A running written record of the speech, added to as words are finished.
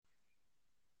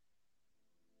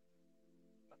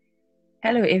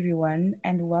Hello, everyone,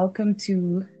 and welcome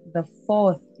to the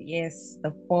fourth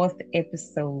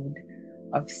episode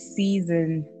of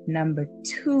season number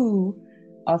 2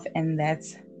 of And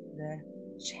That's the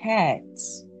Chat.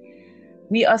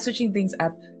 We are switching things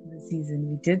up this season.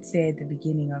 We did say at the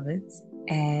beginning of it.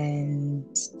 And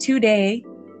today,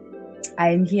 I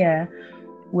am here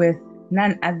with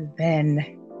none other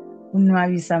than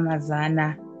Unwabi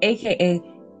Samazana, aka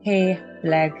Hey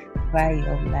Black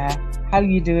Viola. How are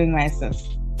you doing, my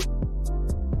sis?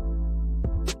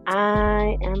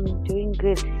 I am doing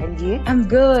good. And you? I'm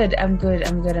good.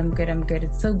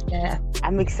 It's so glad.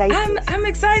 I'm excited. I'm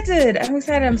excited.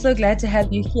 I'm so glad to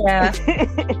have you here.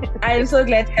 I am so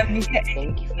glad to have you here.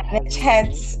 Thank you for The having chat,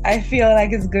 me. I feel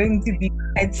like it's going to be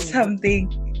quite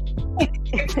something.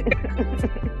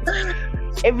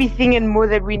 Everything and more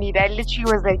that we need. I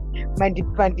literally was like, Mandi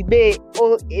Bay,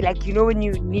 or like, when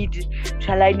you need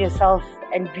to align yourself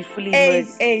and be fully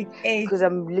immersed. Because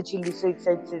I'm literally so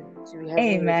excited to be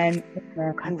having this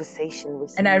conversation with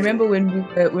you. And I remember when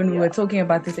we were talking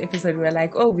about this episode, we were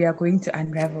like, oh, we are going to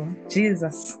unravel.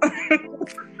 Jesus.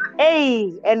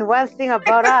 Hey, and one thing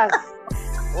about us,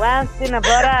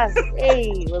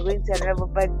 hey, we're going to unravel,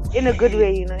 but in a good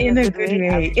way, In a good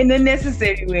way. In a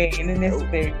necessary way.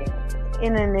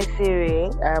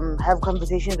 Have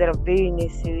conversations that are very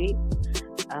necessary.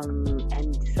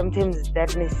 And sometimes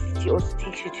that necessity also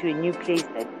takes you to a new place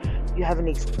that you haven't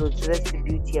explored. So that's the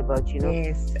beauty about,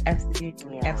 Yes,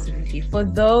 absolutely. Yeah. Absolutely. For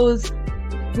those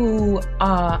who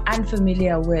are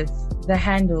unfamiliar with the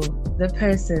handle, the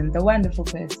person, the wonderful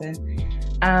person,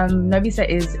 Nobisa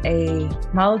is a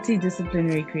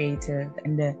multidisciplinary creative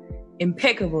and an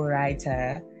impeccable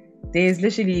writer. There's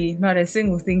literally not a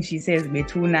single thing she says,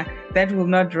 Betuna, that will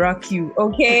not rock you.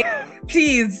 Okay?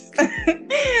 Please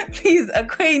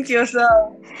acquaint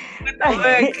yourself with the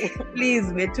work.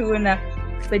 Please, Betuna.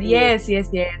 But yes.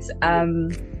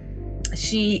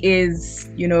 She is,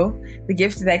 the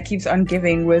gift that keeps on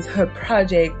giving with her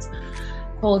project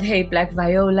called Hey Black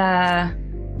Viola,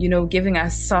 giving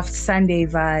us soft Sunday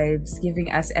vibes,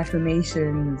 giving us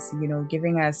affirmations,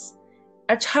 giving us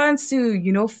a chance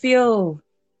to, feel,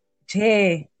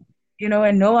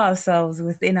 and know ourselves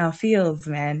within our fields,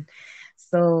 man.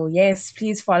 So yes,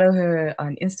 please follow her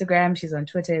on Instagram. She's on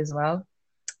Twitter as well.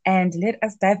 And let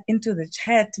us dive into the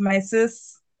chat, my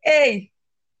sis. Hey.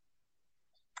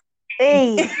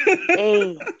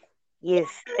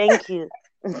 Yes, thank you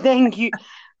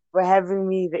for having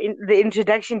me. The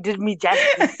introduction did me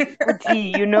justice.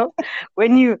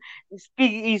 When you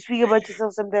speak about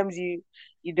yourself, sometimes you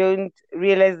don't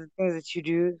realize the things that you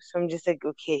do. So I'm just like,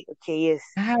 okay, yes,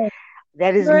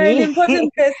 that is You're me. an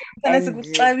important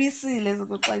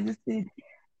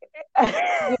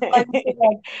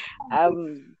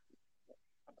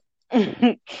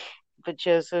But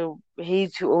yeah, so hey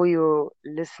to all your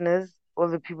listeners, all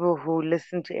the people who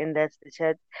listen to And That's the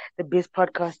Chat, the best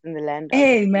podcast in the land.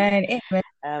 Amen.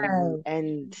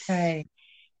 And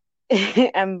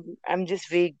I'm just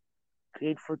very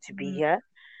grateful to be here,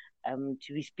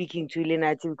 to be speaking to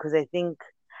Lenati, because I think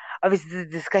obviously the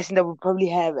discussion that we'll probably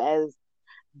have as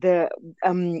the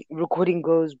recording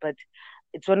goes, but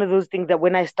it's one of those things that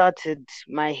when I started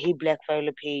my Hey Black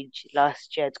Viola page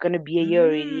last year, it's gonna be a year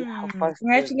already. How fast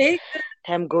Congratulations.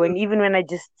 Time going. Even when I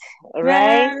just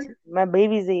my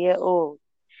baby's a year old.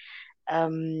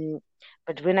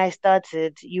 But when I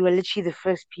started, you were literally the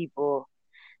first people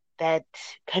that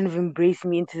kind of embraced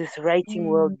me into this writing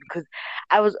world, because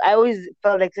I always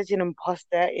felt like such an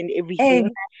imposter in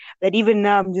everything that even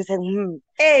now I'm just like,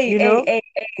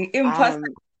 imposter.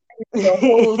 A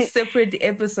whole separate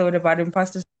episode about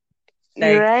imposter.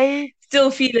 Right? Still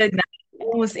feel it now,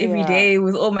 almost every day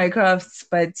with all my crafts,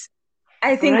 but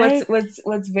I think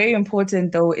what's very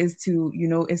important though is to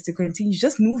continue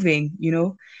just moving,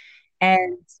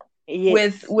 and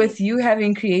with you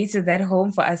having created that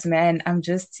home for us, man. I'm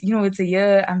just, it's a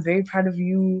year. I'm very proud of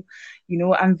you.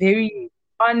 I'm very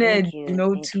honored,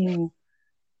 to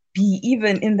be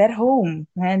even in that home,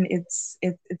 man. It's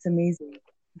amazing.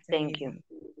 Thank you.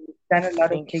 Done a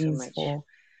lot of things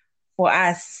for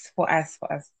us.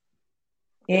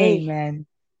 Amen.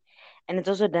 And it's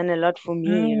also done a lot for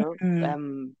me, I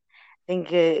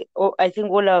think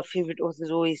all our favorite authors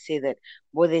always say that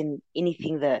more than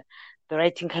anything, the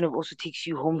writing kind of also takes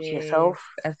you home to yourself.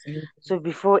 Absolutely. So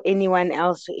before anyone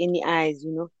else or any eyes,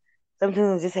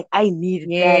 sometimes it's just like, I need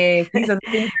that. These are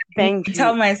the things I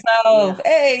tell myself.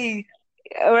 Yeah. Hey,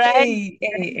 right?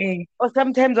 Hey. Or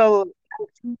sometimes I'll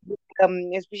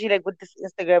especially like with this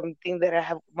Instagram thing that I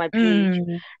have on my page,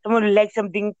 someone will like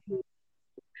something,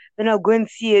 then I'll go and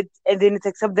see it, and then it's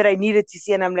like something that I needed to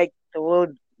see, and I'm like, the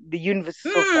world The universe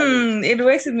is so funny. It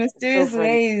works in It's so mysterious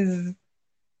funny. ways.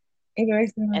 It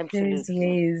works in mysterious Absolutely.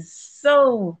 ways.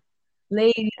 So,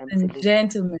 ladies and Absolutely.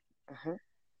 gentlemen, Uh-huh.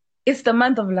 it's the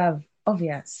month of love,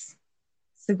 obvious.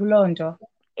 Sigulonjo.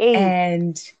 Hey,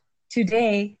 And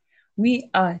today we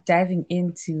are diving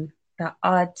into the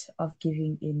art of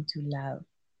giving into love.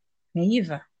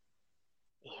 Naiva.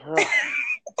 yeah.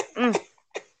 Mm.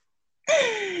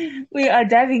 We are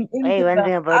diving Hey, into one the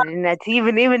thing about it, not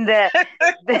even the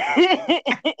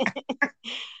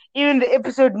even the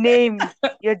episode name,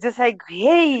 you're just like,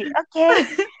 hey, okay,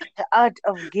 the art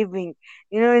of giving.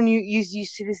 You know, when you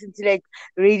used to listen to like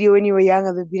radio when you were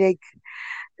younger, they'd be like,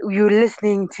 you're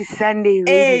listening to Sunday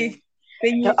radio, hey,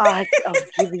 then the you art of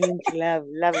giving into love.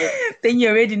 Love it. then you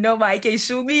already know my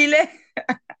Shubile.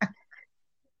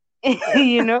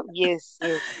 You know? Yes,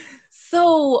 yes.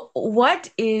 So what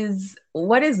is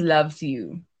love to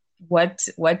you? What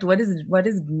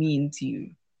does it mean to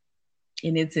you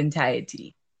in its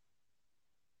entirety?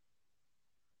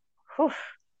 Whew.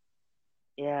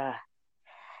 Yeah.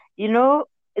 You know,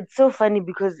 it's so funny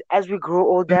because as we grow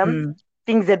older, Mm,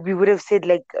 things that we would have said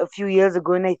like a few years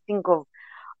ago, and I think of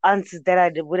answers that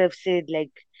I would have said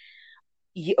like,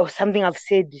 or something I've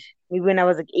said maybe when I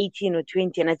was like 18 or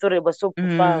 20, and I thought it was so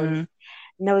profound. mm,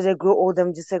 Now as I grow older,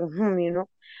 I'm just like, you know.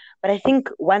 But I think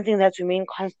one thing that's remained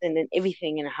constant in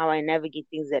everything and how I navigate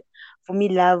things, that for me,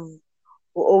 love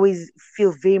will always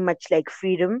feel very much like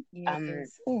freedom.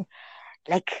 yes. Oh,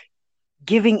 Like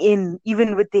giving in,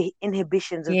 even with the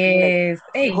inhibitions of being like yes.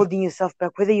 Hey. holding yourself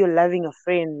back, whether you're loving a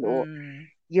friend or Mm,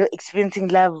 you're experiencing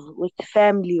love with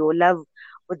family or love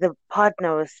with a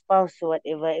partner or a spouse or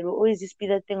whatever. It will always just be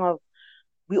that thing of,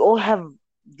 we all have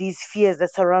these fears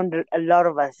that surround a lot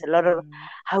of us, a lot of mm,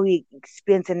 how we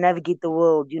experience and navigate the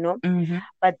world, you know. mm-hmm.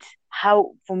 But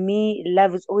how, for me,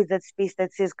 love is always that space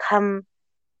that says, come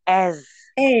as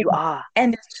Hey, you are.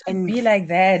 and it should And be like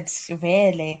that,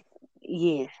 really.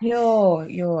 yes, Yo,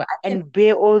 and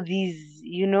bear all these,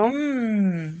 you know.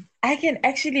 I can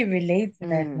actually relate to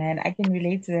that, Mm, man. I can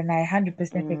relate to that, and I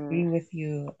 100% agree mm, with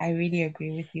you. I really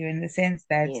agree with you in the sense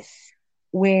that yes.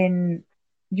 when,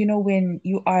 when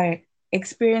you are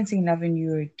experiencing love and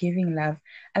you're giving love,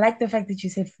 I like the fact that you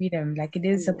said freedom. Like it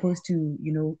is Yeah, supposed to,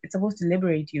 it's supposed to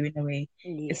liberate you in a way.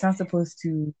 It's yes. not supposed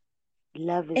to,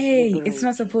 Love is hey, it's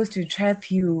not liberating. supposed to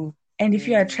trap you. And if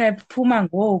you are Mm, trapped, puma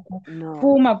ngoku, no.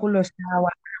 puma kulo shower.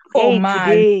 Oh Hey,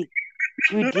 man,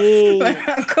 today.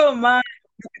 come on.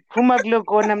 Phuma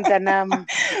kulokona mntanam.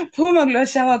 Phuma kulo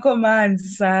shower manzi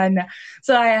sana.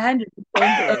 So I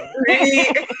 100%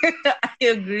 agree. I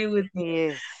agree with you.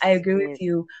 Yes, I agree with yes.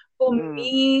 you. For Mm,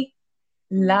 me,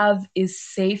 mm, love is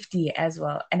safety as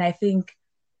well. And I think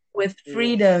with yes,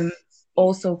 freedom yes.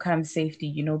 also comes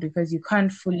safety, because you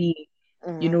can't fully,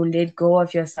 Mm, let go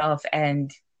of yourself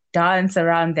and dance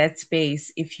around that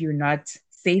space if you're not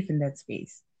safe in that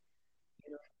space.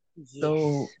 yes,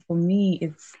 So for me,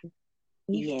 it's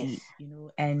yes. safety,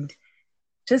 and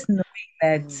just knowing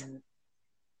that Mm,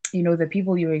 the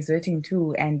people you're exerting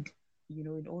to and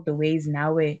in all the ways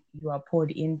now where you are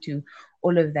poured into,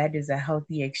 all of that is a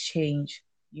healthy exchange.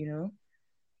 Yeah.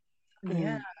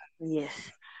 mm,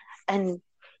 yes. And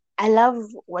I love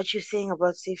what you're saying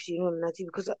about safety, Nati,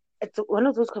 because it's one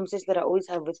of those conversations that I always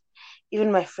have with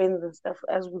even my friends and stuff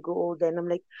as we go older. And I'm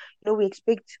like, we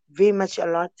expect very much a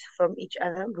lot from each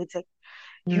other. But it's like,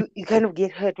 Mm. you kind of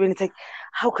get hurt when it's like,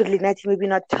 how could Lenati maybe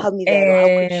not tell me that? Or how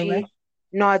could Well, she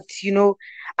not,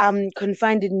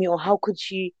 confide in me? Or how could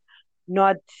she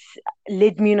not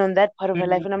let me in on that part of her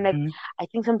life? And I'm like, mm, I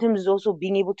think sometimes it's also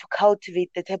being able to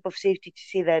cultivate the type of safety to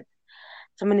say that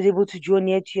someone is able to draw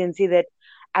near to you and say that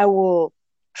I will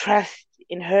trust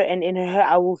in her, and in her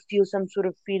I will feel some sort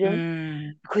of freedom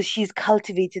mm, because she's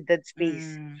cultivated that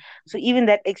space. mm, So even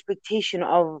that expectation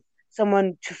of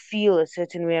someone to feel a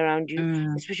certain way around you,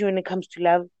 mm, especially when it comes to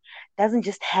love, doesn't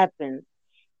just happen.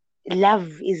 Love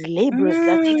is laborious.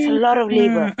 That takes a mm, lot of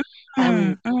labor.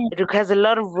 mm, mm, It requires a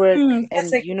lot of work, That's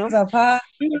and like apart.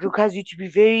 it requires you to be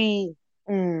very,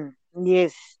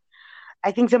 yes.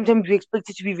 I think sometimes we expect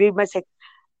it to be very much like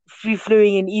free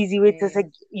flowing and easy, where it's just like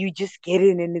Yes, you just get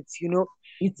in and it's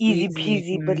it's easy easy.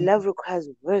 peasy. But love requires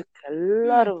work, a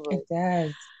lot of It work.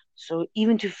 does. So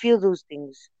even to feel those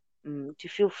things, to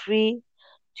feel free,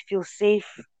 to feel safe,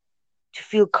 to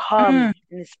feel calm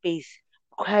Mm, in a space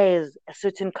requires a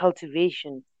certain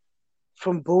cultivation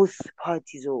from both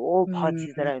parties or all mm,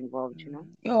 parties that are involved.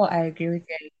 Yo, I agree with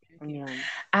you. Yeah.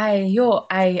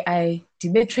 I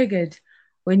did triggered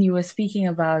when you were speaking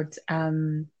about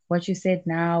what you said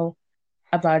now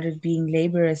about it being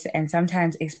laborious and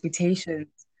sometimes expectations.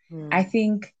 I Mm,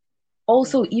 think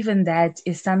also even that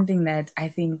is something that I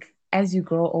think as you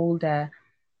grow older,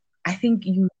 I think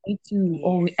you need to,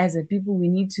 or Yes. as a people, we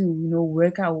need to,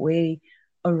 work our way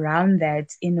around that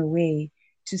in a way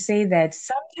to say that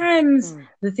sometimes Mm.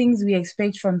 the things we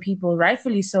expect from people,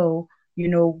 rightfully so,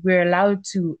 we're allowed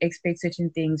to expect certain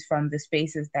things from the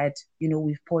spaces that,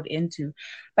 we've poured into.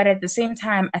 But at the same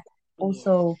time, I think Yes.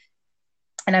 also,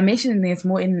 and I mentioned this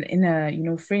more in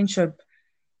a, friendship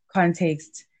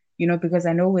context, because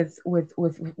I know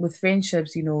with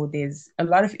friendships, there's a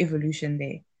lot of evolution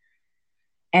there.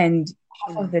 And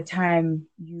half of Mm. the time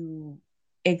you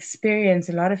experience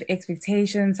a lot of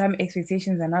expectations. Some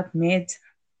expectations are not met,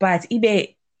 but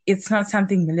eBay, it's not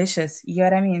something malicious. You know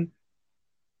what I mean?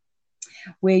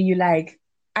 Where you like,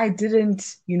 I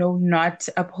didn't, not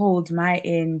uphold my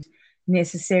end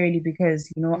necessarily because,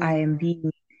 I am Mm.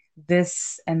 being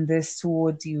this and this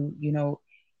towards you,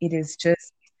 it is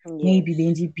just maybe Yes.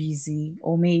 Benji busy,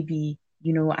 or maybe,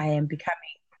 I am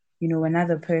becoming,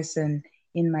 another person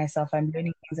in myself. I'm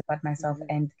learning things about myself, Mm.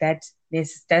 and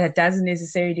that doesn't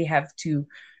necessarily have to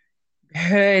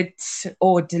hurt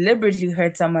or deliberately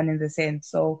hurt someone in the sense.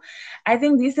 So I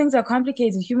think these things are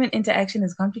complicated. Human interaction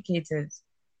is complicated.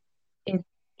 It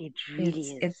It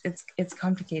really is. it's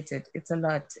complicated. It's a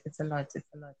lot. It's a lot. It's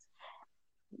a lot.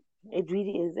 It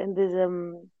really is. And there's a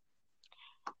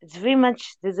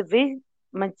very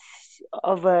much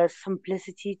of a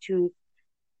simplicity to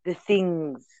the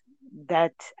things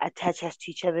that attach us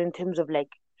to each other in terms of like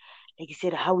you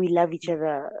said, how we love each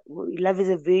other. Love is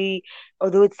a very,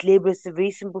 although it's labor, it's a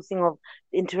very simple thing of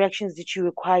the interactions that you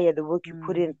require, the work you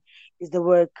put in Mm, is the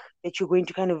work that you're going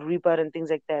to kind of reap out and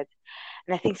things like that.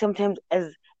 And I think sometimes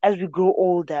as we grow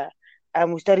older,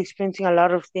 we start experiencing a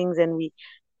lot of things and we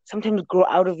sometimes grow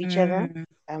out of each other.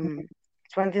 mm,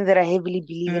 It's one thing that I heavily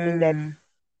believe in that mm,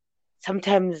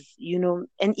 sometimes,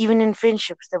 and even in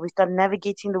friendships that we start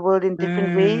navigating the world in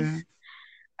different ways. mm.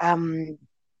 Um,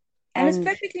 And it's and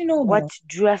perfectly what normal.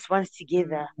 drew us once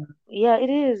together. Mm, Yeah, it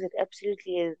is. It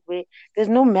absolutely is. There's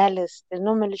no malice. There's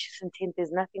no malicious intent.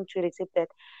 There's nothing to it except that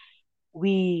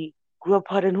we grew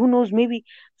apart. And who knows, maybe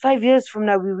 5 years from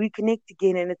now, we reconnect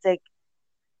again. And it's like,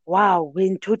 wow, we're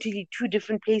in totally two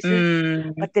different places,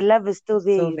 mm. but the love is still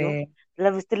there, Still there. The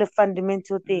love is still a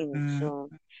fundamental thing. Mm. So,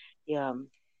 yeah.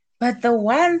 But the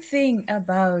one thing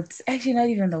about, actually not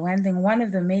even the one thing, one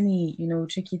of the many,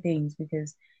 tricky things,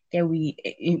 because yeah,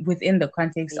 within the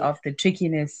context Yes. of the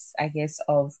trickiness, I guess,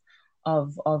 of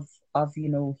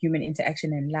human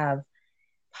interaction and love,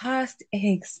 past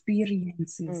Mm.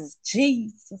 experiences.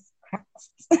 Jesus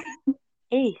Christ.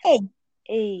 Hey, Hey,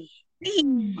 hey,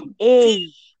 see,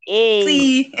 hey, hey.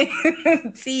 see,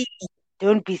 see,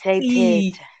 Don't be excited.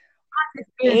 see.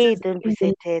 Hey, Experiences don't be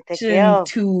in excited, relation girl.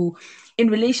 to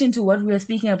what we are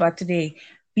speaking about today,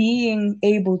 being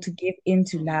able to give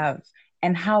into Mm, love,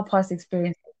 and how past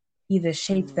experience either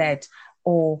shape mm, that,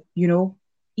 or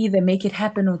either make it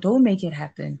happen or don't make it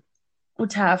happen.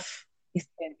 Tough is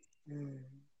tense, mm,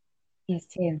 is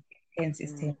tense,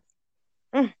 is mm. tense,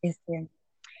 Mm. is tense.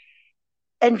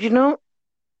 And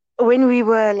when we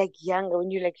were like younger,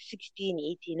 when you're like 16,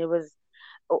 18, it was,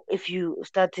 oh, if you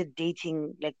started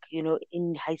dating, like,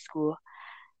 in high school,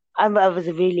 I was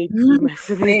a very late bloomer.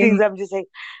 So these things Same, I'm just like,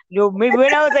 maybe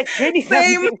when I was like 20 same.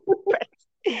 something.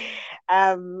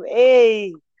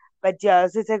 Hey. But yeah,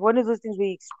 so it's like one of those things where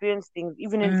you experience things,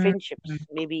 even in Mm, friendships.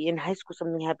 Maybe in high school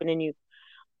something happened and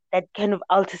that kind of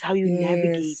alters how you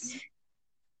navigate yes.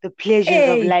 the pleasures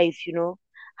of Hey. life,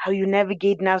 how you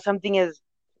navigate now something as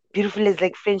beautiful as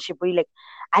like friendship, where you like,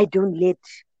 I don't let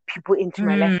people into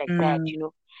my life Mm, like that,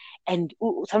 mm, And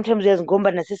sometimes there's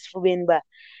gomba nasisifubeni, but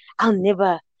I'll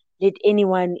never let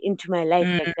anyone into my life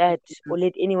mm, like that or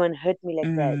let anyone hurt me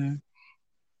like that. mm,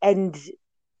 And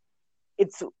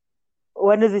it's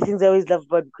one of the things I always love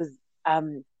about because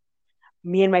um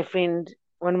me and my friend,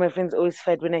 one of my friends always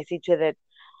fight when I say to her that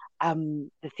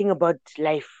the thing about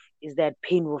life is that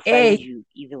pain will find hey. you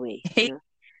either way, Hey.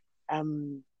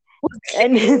 Um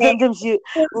and sometimes she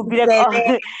will be like,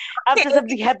 oh, after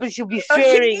something happens, she'll be Okay.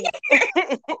 swearing,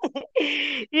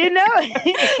 you know,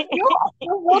 You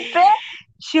what the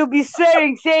she'll be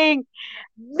swearing, saying,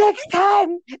 next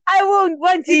time I won't,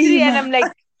 one, two, three. And Ema. I'm like,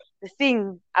 the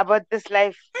thing about this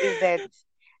life is that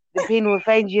the pain will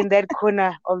find you in that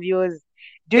corner of yours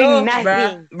doing Yo, bruh,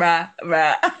 nothing. bruh,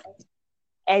 bruh.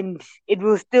 And it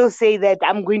will still say that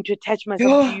I'm going to attach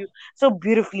myself to Yo. you so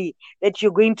beautifully that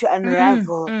you're going to Mm,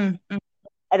 unravel mm, mm,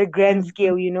 at a grand mm, mm,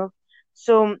 scale.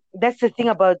 So that's the thing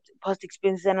about past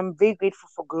experiences, and I'm very grateful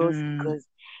for growth mm. because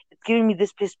it's giving me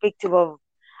this perspective of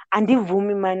Andy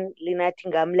man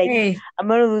Linating. I'm like, Hey. I'm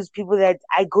one of those people that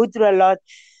I go through a lot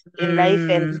in life,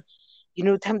 and Mm,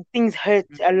 things hurt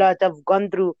a lot. I've gone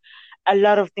through a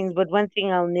lot of things, but one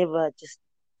thing I'll never just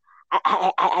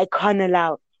I can't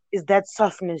allow is that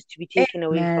softness to be taken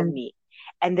away from Man. me,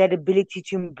 and that ability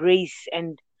to embrace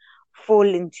and fall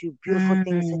into beautiful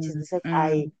things such as Mm, this. Like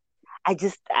mm,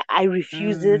 I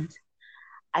refuse it. mm,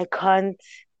 I can't,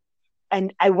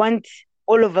 and I want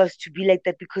all of us to be like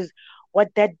that, because what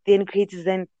that then creates is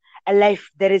then a life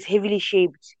that is heavily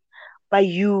shaped by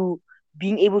you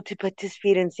being able to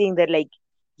participate and saying that, like,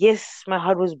 yes, my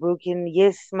heart was broken,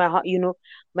 yes, my heart,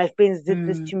 my friends did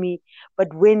this mm, to me,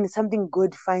 but when something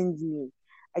good finds me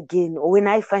again, or when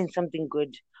I find something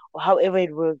good, or however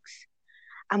it works,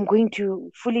 I'm going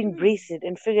to fully embrace it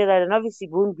and figure it out. And obviously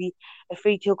it won't be a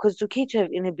fairy tale, because it's okay to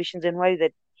have inhibitions and worry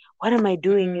that, what am I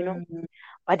doing? mm.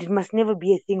 But it must never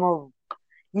be a thing of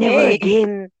never Hey,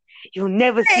 again. You'll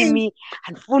never see hey. me.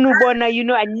 And Funubona,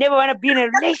 I never want to be in a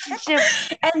relationship.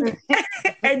 And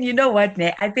and you know what,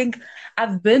 Ne? I think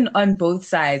I've been on both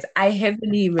sides. I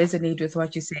heavily resonate with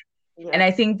what you say. And Yes.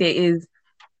 I think there is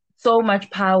so much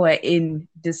power in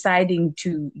deciding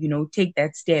to, take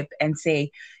that step and say,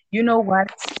 you know what,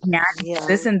 yeah, Yeah.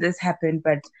 this and this happened,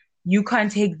 but you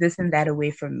can't take this and that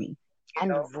away from me.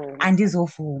 And Vuma. And is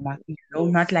awful, Yes.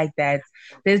 not like that.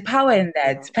 There's power in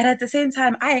that. Yeah. But at the same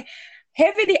time, I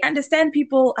heavily understand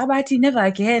people about never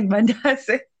again,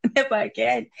 Mandase, never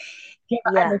again.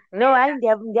 Yeah. No,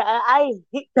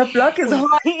 The block is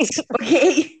hot.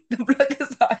 Okay. The block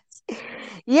is hot. The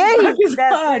block Yay, is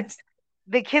that's it. hot.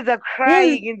 The kids are Yes,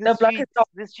 crying in the the block is streets. hot.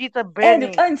 The streets are And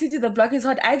burning. on City, the block is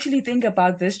hot. I actually think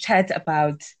about this chat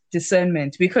about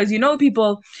discernment because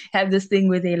people have this thing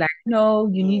where they like, no,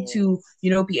 you need to,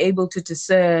 Yes. be able to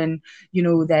discern,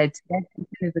 that person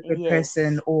is a good Yes.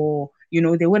 person, or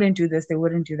they wouldn't do this, they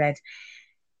wouldn't do that.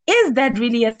 Is that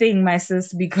really a thing, my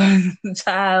sis? Because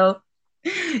child,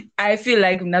 I feel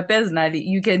like personally,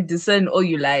 you can discern all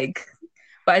you like,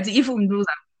 but if Yeah.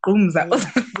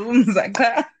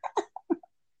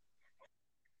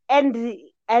 And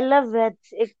I love that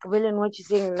ekugqibeleni what you're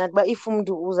saying, that but if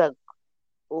umntu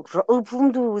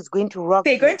is going to rock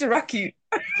they're you, going to rock you.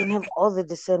 you can have all the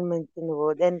discernment in the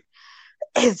world. And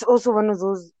it's also one of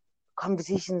those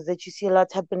conversations that you see a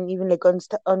lot happen, even like on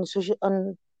social,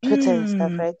 on Twitter and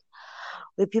stuff, Mm, right?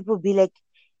 Where people be like,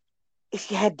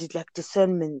 if you had like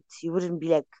discernment, you wouldn't be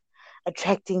like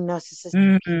attracting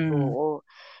narcissistic people mm, or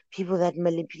people that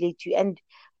manipulate you. And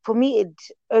for me, it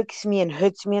irks me and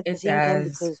hurts me at the it same time,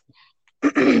 does. because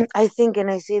I think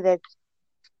and I say that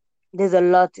there's a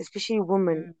lot, especially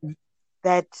women, Mm,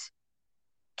 that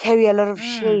carry a lot of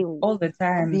shame all the for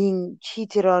time. being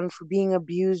cheated on, for being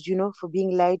abused, for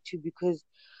being lied to, because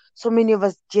so many of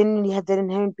us genuinely have that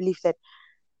inherent belief that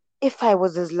if I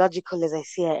was as logical as I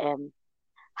say I am,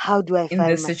 how do I In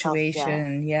find this myself here?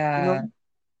 situation. You Yeah. know,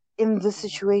 in this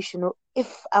situation, or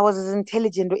if I was as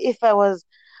intelligent, or if I was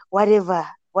whatever,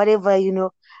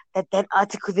 that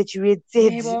article that you read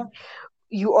said Neighbor.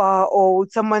 you are, or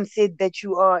someone said that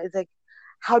you are. It's like,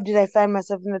 how did I find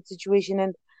myself in that situation?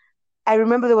 And I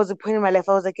remember there was a point in my life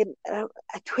I was like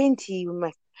at 20,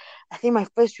 I think my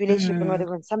first relationship and Mm,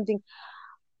 whatever, and something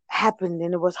happened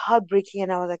and it was heartbreaking,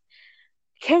 and I was like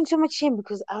carrying so much shame,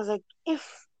 because I was like,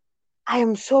 if I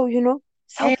am so,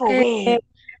 self-aware eh,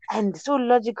 and so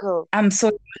logical, I'm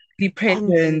so and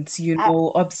present, I,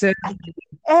 observe.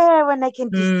 I when I can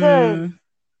discern, Mm,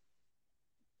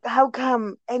 how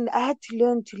come? And I had to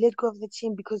learn to let go of that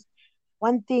shame, because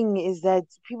one thing is that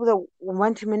people that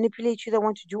want to manipulate you, that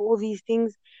want to do all these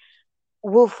things,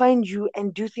 will find you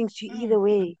and do things to you either mm,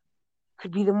 way.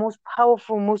 Could be the most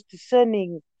powerful, most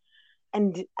discerning.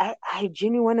 And I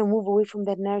genuinely want to move away from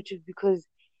that narrative, because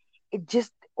it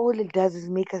just, all it does is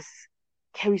make us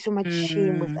carry so much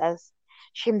shame with mm. us.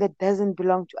 Shame that doesn't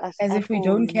belong to us As at if we all,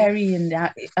 don't carry in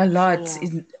that a lot Yeah.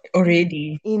 in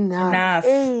already. Enough. Enough.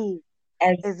 Hey,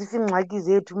 As as if ingxaki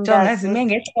zethu jonga mntase.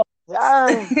 zime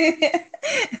Yeah.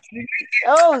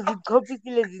 Oh,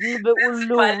 zichophisile zinxibe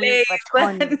ulwimi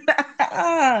bathoni.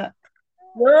 Baleka.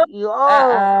 Yo.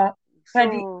 But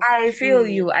So I feel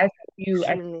truly, you. I feel you.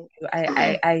 I feel truly. you.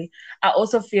 I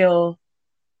also feel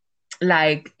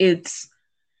like it's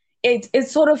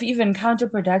sort of even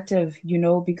counterproductive,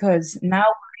 because now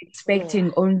we're Yeah.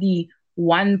 expecting only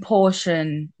one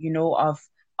portion, of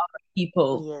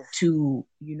people Yes. to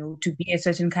be a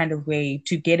certain kind of way,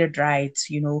 to get it right,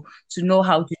 to know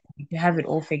how to have it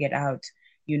all Yeah. figured out,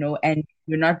 and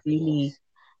you're not really Yes.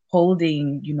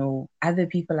 holding, other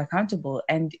people accountable.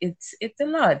 And it's a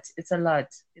lot. It's a lot.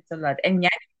 It's a lot. And yeah,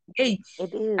 hey,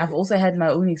 It is. I've also had my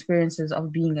own experiences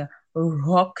of being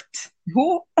rocked.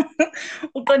 Who?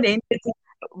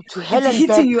 To It's hell and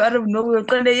back. hitting you out of nowhere.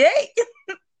 Uqonde, hey,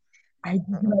 I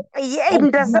did not, Yeah, I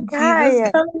did not see this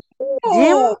mntasekhaya. coming.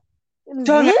 Jim, Oh,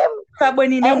 Jonga, Jim,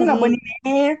 and he,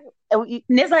 ungabonile.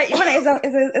 Neza,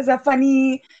 even as a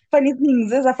funny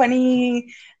things, as a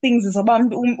funny things zoba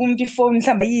umuntu ifone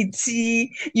mhlamba yithi,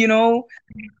 you know,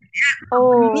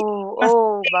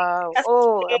 wow,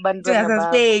 abantwana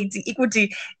bam. suspect ikuthi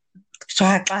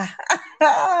shwaxa.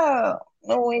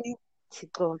 No way.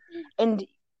 Thixo. And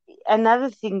another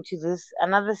thing to this,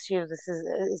 another share of this is,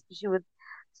 especially with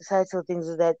societal things,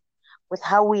 is that with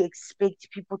how we expect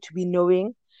people to be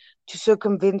knowing, to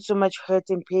circumvent so much hurt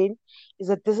and pain, is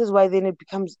that this is why then it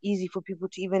becomes easy for people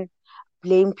to even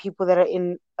blame people that are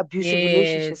in abusive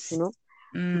relationships, Yes.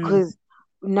 Mm, because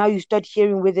now you start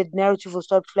hearing where the narrative will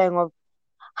start flying of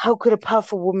how could a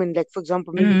powerful woman, like for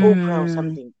example, maybe Oprah or mm,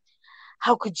 something,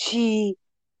 how could she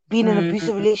be in an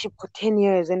abusive mm, relationship for 10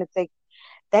 years? And it's like,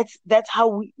 that's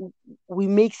how we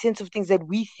make sense of things, that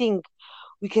we think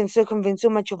we can circumvent so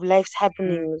much of life's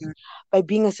happenings mm, by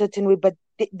being a certain way, but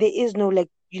there is no, like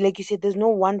you said, there's no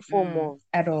one form of,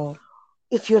 at all.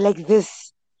 if you're like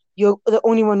this, you're the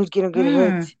only one who's gonna get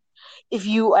hurt. Mm. If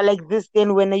you are like this,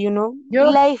 then when Yo,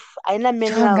 life, I know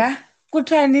manual. Jonga,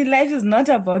 kuthiwani life is not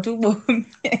about ubomi.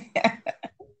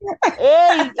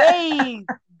 Hey, hey,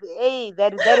 hey,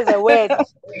 that is a word.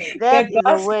 That The is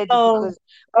a word, gospel, because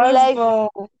life,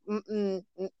 gospel.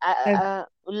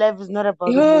 life is not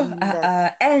about the Yeah, boom. That's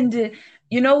and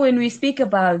when we speak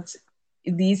about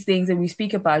these things and we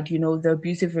speak about, the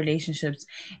abusive relationships,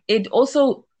 it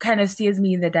also kind of steers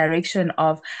me in the direction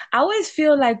of, I always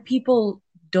feel like people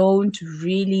don't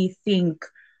really think,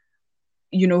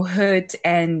 hurt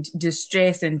and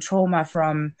distress and trauma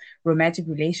from romantic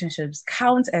relationships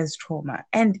counts as trauma.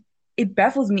 And it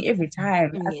baffles me every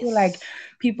time. I feel like yes.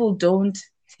 people don't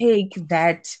take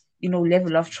that,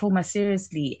 level of trauma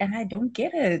seriously. And I don't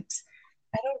get it.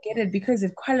 I don't get it because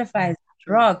it qualifies Mm,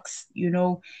 drugs,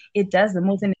 it does the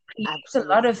most, and it creates a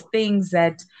lot of absolutely. things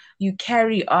that you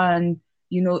carry on,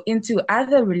 into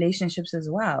other relationships as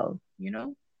well,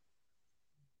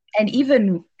 and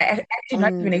even actually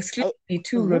not even And exclusively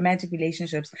to mhm. romantic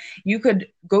relationships. You could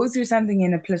go through something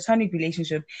in a platonic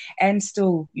relationship and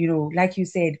still, like you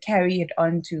said, carry it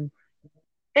on to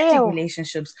romantic Ew.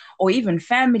 relationships or even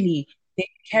family. They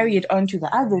carry it on to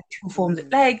the other two forms.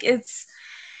 Mm. Like it's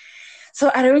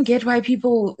so I don't get why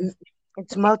people,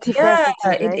 It's yeah,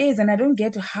 multifaceted, it right? is. And I don't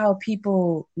get how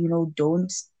people,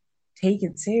 don't take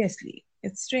it seriously.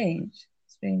 It's strange.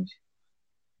 Strange.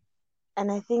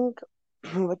 And I think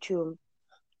what you're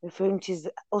referring to is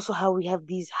also how we have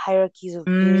these hierarchies of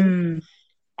pain Mm,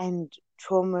 and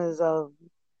traumas of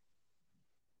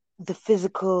the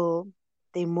physical,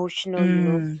 the emotional,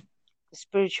 mm, the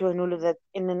spiritual, and all of that,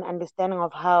 in an understanding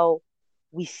of how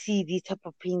we see these type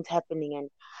of pains happening and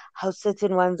how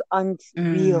certain ones aren't mm,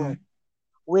 real.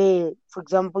 Where, for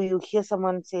example, you hear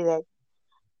someone say that,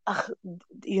 "Ah,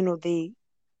 they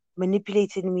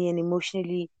manipulated me and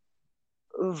emotionally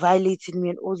violated me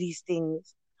and all these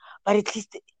things, but at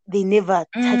least they never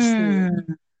touched me."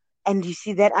 mm, And you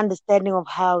see that understanding of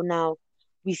how now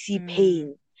we see mm,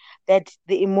 pain, that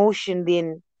the emotion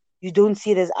then you don't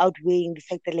see it as outweighing the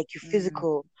fact that like you're mm.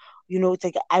 physical. It's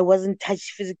like I wasn't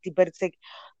touched physically, but it's like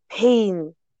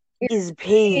pain It's is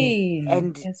pain. pain.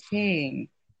 And It's pain.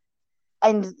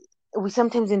 and we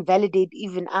sometimes invalidate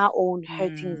even our own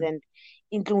hurtings Mm, and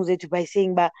influence by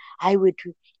saying, but I would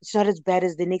too. It's not as bad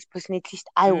as the next person. At least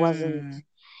I wasn't. mm.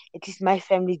 At least my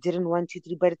family didn't want to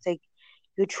three. But it's like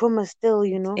your trauma still,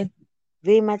 It,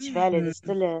 very much valid. It's mm,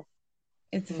 still a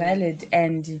it's mm, valid,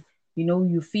 and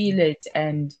you feel it,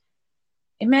 and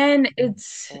man,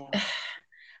 it's. yeah,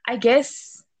 I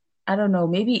guess I don't know.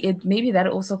 Maybe that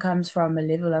also comes from a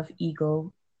level of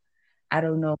ego. I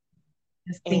don't know.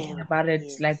 Just thinking yeah, about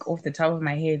it like yes, off the top of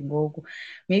my head,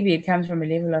 maybe it comes from a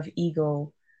level of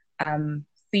ego,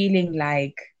 feeling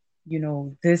like,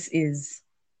 this is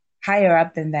higher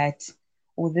up than that,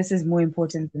 or this is more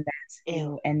important than that,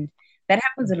 yeah, and that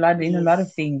happens a lot in a lot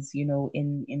of yes, things, in our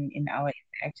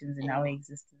interactions, in our yeah,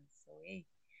 existence. So hey,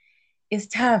 it's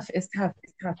tough, it's tough,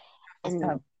 it's tough, it's and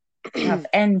tough, it's tough.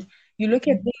 And you look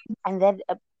at things. and that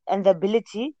and the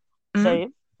ability. Mm, Sorry.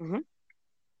 hmm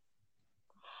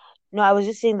No, I was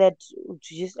just saying that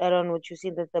to just add on what you're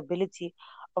saying, that the ability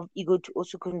of ego to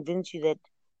also convince you that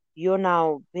you're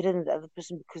now better than the other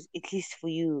person because at least for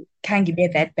you can't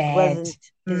get that it bad. wasn't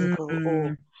physical,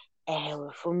 or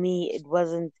Mm, for me it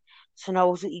wasn't. So now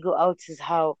also ego out is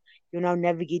how you're now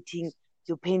navigating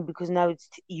your pain, because now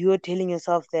you're telling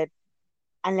yourself that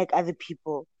unlike other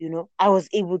people, I was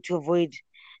able to avoid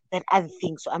that other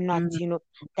thing, so I'm not, mm,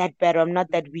 that bad, or I'm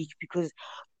not that weak, because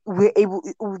we're able,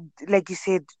 like you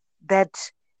said, that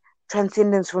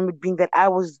transcendence from it being that I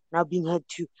was now being hurt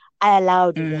to, I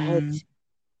allowed the hurt Mm.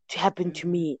 to happen to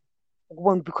me.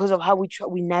 One, because of how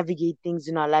we navigate things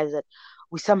in our lives, that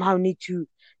we somehow need to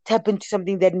tap into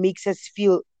something that makes us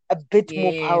feel a bit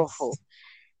more powerful. Yes.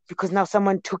 Because now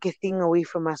someone took a thing away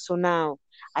from us, so now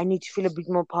I need to feel a bit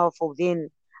more powerful. Then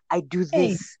I do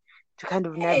Hey, this to kind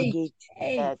of hey, navigate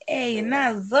hey, that. hey, So yeah.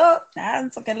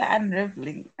 nanso ke la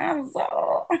unraveling.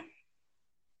 Nanso.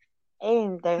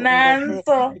 And that's it.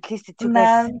 Nanso. At least it took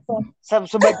us Nanso. so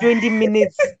about 20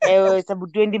 minutes. It's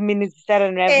about 20 minutes to start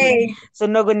unraveling. Hey. So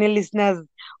no gonna listeners.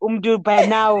 By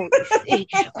now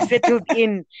settled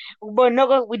in. But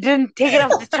no, we didn't take it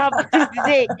off the top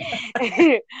today.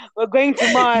 We're going to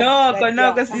Mars. But Noko,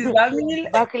 yeah. noko,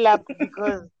 sizamile. Buckle up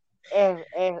because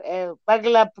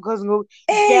buckle up because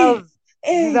Hey, girls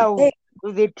hey, zizau, hey,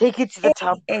 they take it to the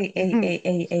top. hey, hey, hey,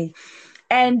 hey, hey.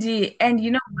 And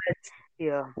you know what?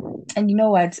 Yeah. And you know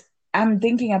what? I'm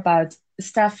thinking about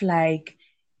stuff like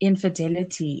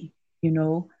infidelity, you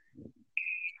know.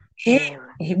 Hey, Yeah.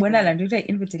 hey, when I learned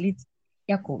infidelity,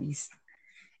 yakho is.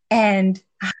 And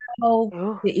how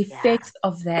Oh, the yeah. effects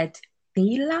of that,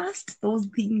 they last, those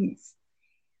things.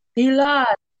 They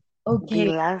last. They Okay,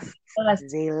 last. last.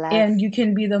 They last. And you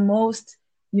can be the most,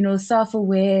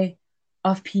 self-aware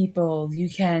of people. You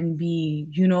can be,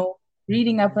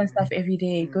 reading up on stuff every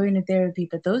day, Mm. going to therapy,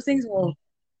 but those things will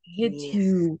hit Yes.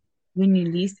 you when you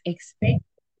least expect.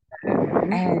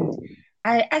 Mhm. And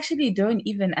I actually don't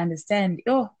even understand.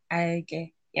 Oh, I get,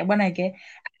 yeah, when I get,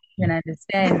 I even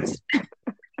understand.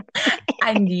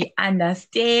 And the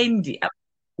understand,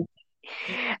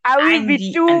 I will and be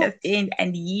the too. understand,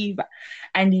 and the Eva,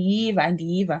 and the Eva, and the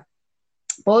Eva.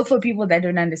 Both for people that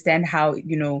don't understand how,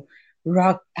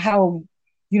 rock, how,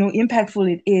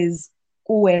 impactful it is,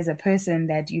 who as a person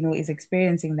that, is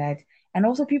experiencing that. And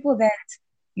also people that,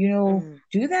 Mm.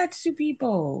 do that to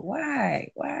people.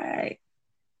 Why? Why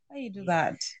you do Yes.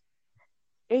 that?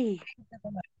 Hey,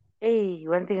 hey,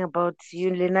 one thing about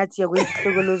you, Lenati, you're going to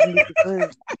struggle me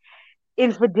because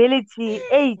infidelity,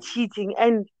 hey, cheating,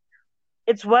 and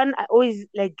it's one I always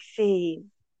like say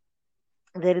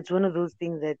that it's one of those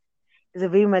things that is a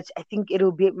very much. I think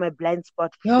it'll be my blind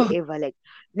spot Yo, forever. Like,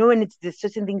 when it's the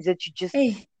certain things that you just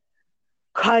hey,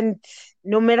 can't,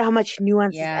 no matter how much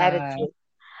nuance is added yeah. to it.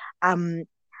 Um,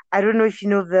 I don't know if you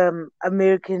know the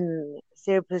American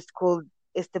therapist called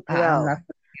Esther I'm Perel. not.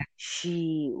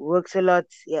 She works a lot.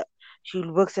 Yeah, she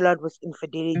works a lot with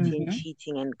infidelity and Mm-hmm.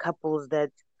 cheating and couples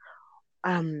that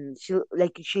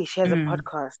she has a Mm.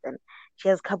 podcast and she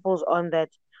has couples on that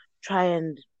try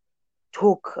and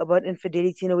talk about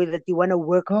infidelity in a way that they want to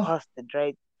work Oh, past it,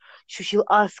 right? So she'll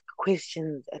ask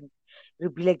questions and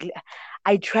it'll be like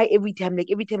I try every time, like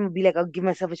every time I'll be like, I'll give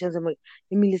myself a chance. I'm like,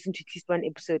 let me listen to at least one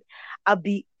episode. I'll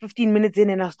be 15 minutes in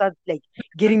and I'll start like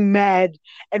getting mad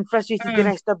and frustrated. Then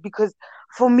mm. I stop because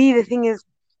for me the thing is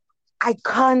I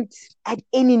can't add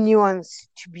any nuance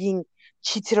to being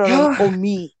cheated on Yo, or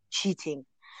me cheating.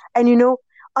 And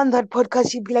on that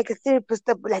podcast, she'd be like a therapist,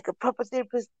 like a proper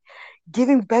therapist,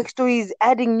 giving backstories,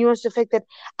 adding nuance to the fact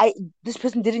that this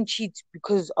person didn't cheat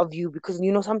because of you. Because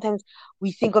sometimes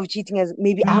we think of cheating as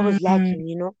maybe I was mm.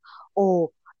 lacking, or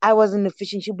I wasn't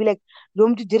efficient. She'll be like,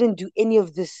 Lomdu didn't do any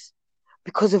of this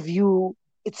because of you.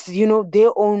 It's their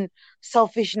own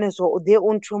selfishness or their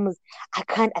own traumas. I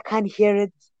can't hear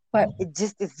it. but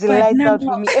It's the but lights now out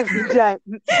for me every time.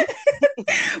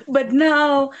 but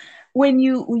now when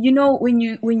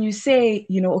when you say,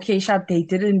 okay, sharp, they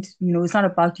didn't, it's not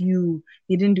about you,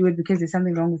 they didn't do it because there's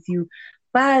something wrong with you,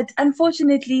 but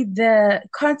unfortunately the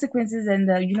consequences and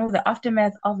the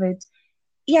aftermath of it,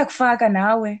 iyakufaka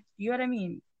nawe, you know what I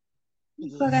mean,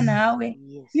 iyakufaka Yes, nawe,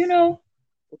 you yes, know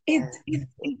it it's does. it's,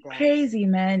 It it's does. crazy,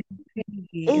 man. It's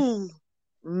crazy. Hey,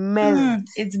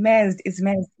 messed. It's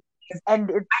messed.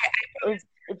 And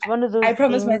it's one of I those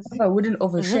promised things. myself I wouldn't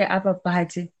Hmm. overshare upper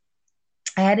party.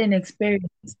 I had an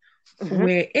experience Hmm.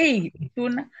 where, hey,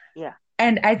 Yeah.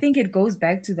 and I think it goes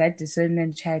back to that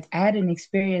discernment chat. I had an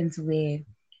experience where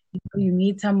you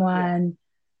meet Yeah. someone,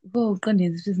 oh,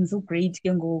 goodness, this person is so great,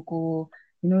 you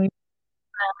know,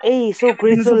 Hey, so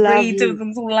great, everything's so so great, lovely.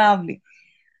 everything's so lovely.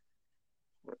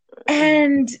 Hey,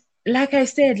 And like I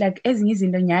said, like as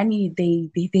in the nyani,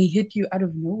 they hit you out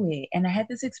of nowhere. And I had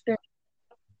this experience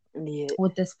yeah.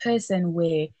 with this person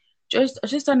where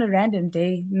just on a random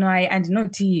day, no, I did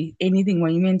not see anything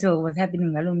monumental was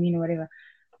happening, I don't mean or whatever.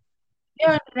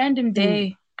 Yeah, on a random Mm,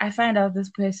 day, I find out this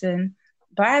person.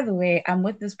 By the way, I'm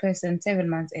with this person 7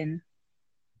 months in.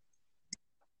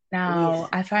 yes. Now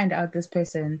I find out this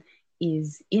person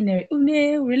is in a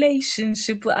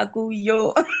relationship with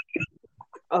yo.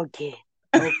 Okay.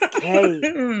 Okay.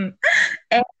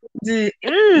 And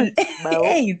Wow.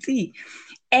 hey, see,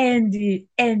 and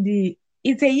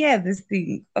it's a year this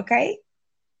thing, okay?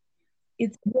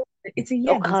 It's it's a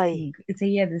year this Okay. thing. It's a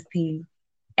year this thing.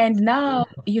 And now,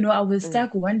 I was Mm.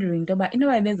 stuck wondering, ngoba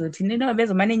bezothini,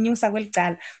 bezomane nyusa kweli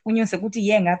cala, unyuse kuthi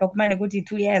ye ngapha kumane kuthi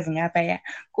 2 years ngapha ya,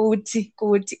 kuthi.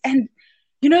 And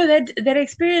that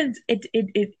experience,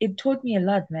 it taught me a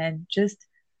lot, man. Just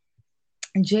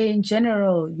in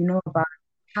general, about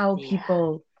how Yeah.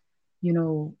 people, you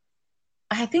know,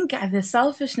 I think the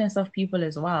selfishness of people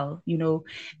as well,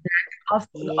 of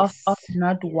Yes.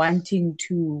 not Yes. wanting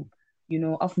to,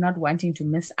 of not wanting to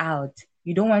miss out.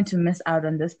 You don't want to miss out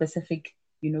on this specific,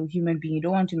 human being. You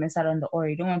don't want to miss out on the aura.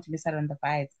 You don't want to miss out on the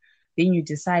vibes. Then you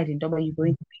decide, and you're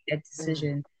going to make that Mm.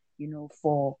 decision,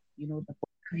 for, the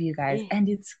both of you guys. Yeah. And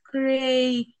it's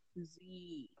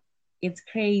crazy. It's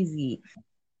crazy.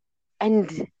 And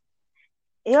It's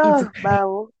yeah, crazy.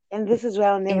 wow. And this is where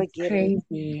I'll never It's get it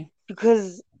crazy.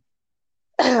 because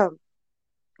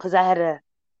because I had a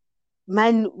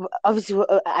mine obviously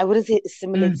I wouldn't say a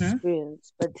similar Mm-hmm.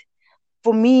 experience, but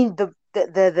for me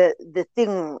the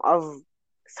thing of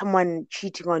someone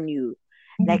cheating on you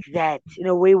like that in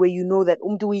a way where you know that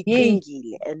Yeah.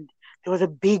 and there was a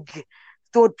big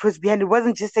thought process behind it. It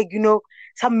wasn't just like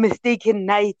some mistaken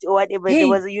night or whatever. There Hey.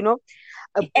 was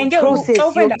a And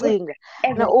process find your out, thing,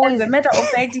 as and I as a always matter of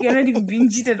fact, you're not even being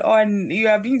cheated on. You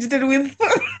are being cheated with.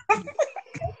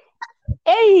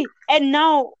 hey, and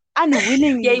now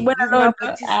Yeah, you unwillingly went you've now alone.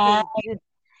 participated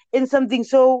in something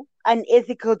so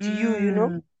unethical to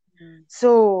you, Mm,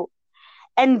 So,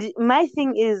 and my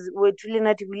thing is, we're truly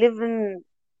not, we live in,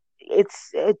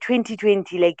 it's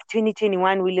 2020, like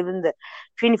 2021, we live in the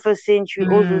 21st century,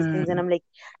 all those things. And mm, I'm like,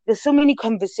 there's so many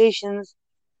conversations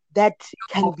that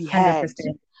can be had,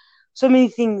 100%. so many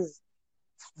things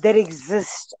that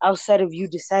exist outside of you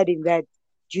deciding that,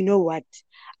 you know what,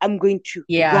 I'm going to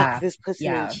rock Yeah, this person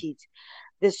and yeah. cheat.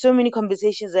 There's so many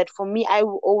conversations that for me, I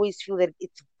will always feel that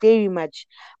it's very much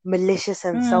malicious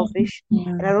and Mm, selfish.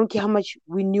 And I mm, don't care how much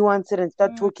we nuance it and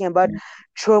start mm, talking about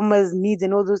traumas, needs,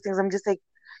 and all those things. I'm just like,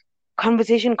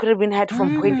 conversation could have been had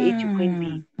from point A to point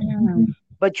B, mm, mm,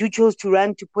 but you chose to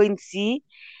run to point C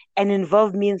and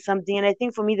involve me in something. And I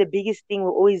think for me, the biggest thing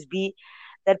will always be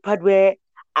that part where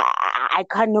I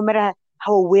can't, no matter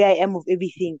how aware I am of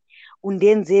everything,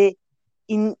 undenze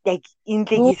in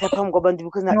oh,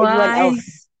 because now everyone why?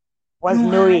 else was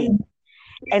Why? knowing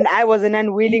and I was an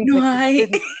unwilling Why?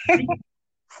 participant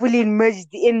fully immersed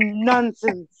in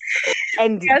nonsense.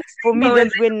 And Yes, for me, when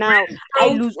that's when now I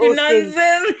broke lose to all sense.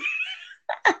 nonsense.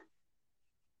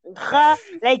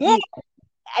 Like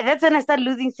that's when I start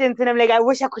losing sense, and I'm like, I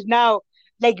wish I could now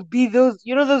like be those,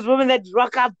 those women that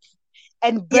rock up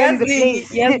and burn the Yasmin,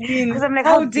 place. Yasmin, Because I'm like,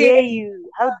 how how dare dare you?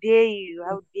 How dare you?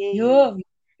 How dare you?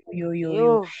 you? Yo.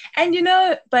 You. And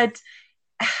but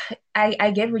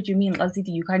I get what you mean, LCT.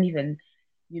 You can't even,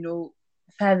 you know,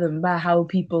 fathom by how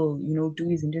people, do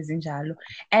izinto ezinjalo.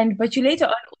 And but you later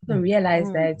on also realize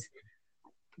Mm. that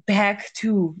back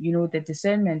to, the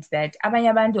discernment that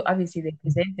abanye abantu obviously they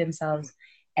present themselves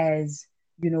as,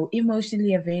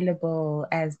 emotionally available,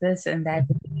 as this and that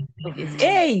is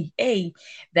Mhm.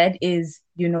 that is,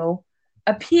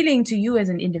 appealing to you as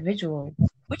an individual,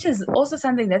 which is also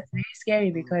something that's very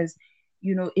scary because,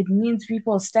 it means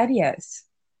people study us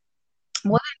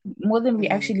more than we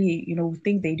Mhm. actually,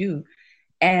 think they do.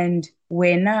 And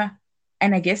when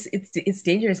and I guess it's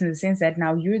dangerous in the sense that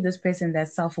now you're this person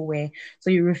that's self-aware, so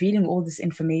you're revealing all this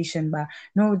information, but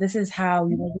no, this is how,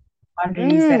 the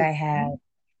boundaries that Mm. I have.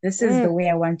 This is the Mm. way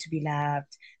I want to be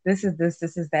loved. This is this,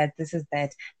 this is that, this is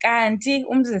that. Kanti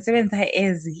umzisebenzisa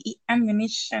as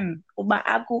ammunition. Uba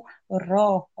aku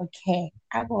raw, okay.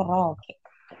 Aku raw, okay.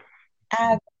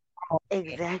 Aku raw,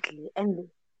 okay. Exactly. And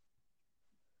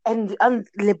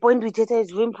the point with Teta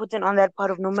is very important on that part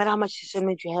of no matter how much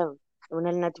discernment you have,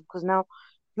 because now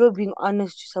you're being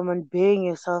honest to someone, bearing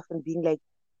yourself and being like,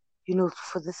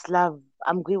 for this love,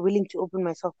 I'm willing to open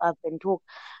myself up and talk.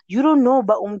 You don't know,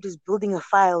 but just building a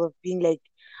file of being like,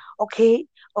 okay,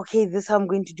 this is how I'm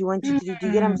going to do, one, two, three. Do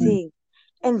you get what I'm Mm, saying?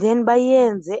 And then by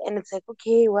ends, and it's like,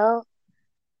 okay, well,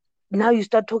 now you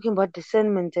start talking about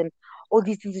discernment and all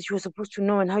these things that you were supposed to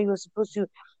know and how you were supposed to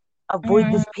avoid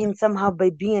mm. this pain somehow by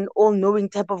being an all-knowing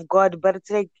type of God. But it's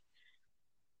like,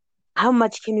 how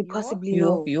much can you possibly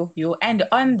know? Yo. And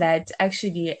on that,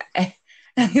 actually,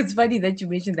 it's funny that you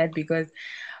mentioned that because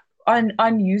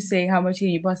on you saying how much can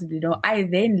you possibly know, I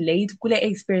then late kule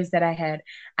experience that I had,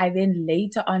 I then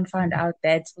later on found out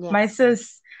that Yeah. my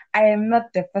sis, I am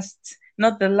not the first,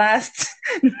 not the last.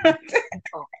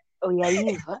 Oh, yeah,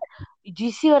 Eve. Do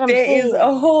you see what I'm There is saying?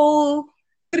 a whole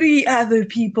 3 other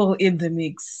people in the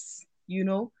mix.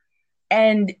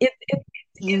 And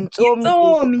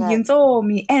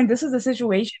Basically. and this is a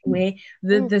situation where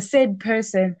the said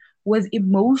person was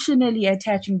emotionally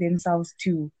attaching themselves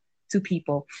to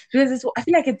people. Because I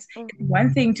feel like it's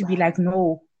one thing to be like,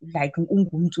 no, like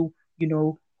ungumtu,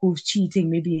 who's cheating,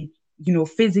 maybe,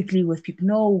 physically with people.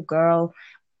 No, girl,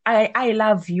 I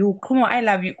love you. Come on, I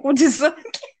love you.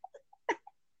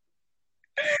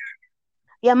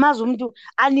 Yamazi umuntu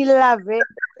anilave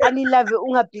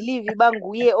ungabelieve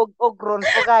banguye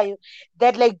ogronfokayo,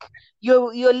 that like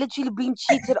you're literally being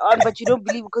cheated on, but you don't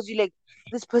believe because you like,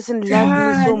 this person loved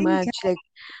me so much, like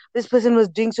this person was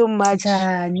doing so much.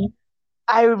 I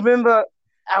remember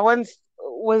I once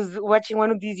was watching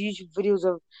one of these YouTube videos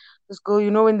of this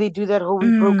girl, when they do that whole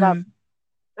we broke up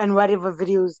and whatever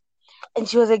videos, and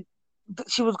she was like,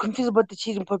 she was confused about the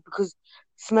cheating part because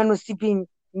this man was sleeping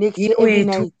next to her every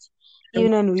night,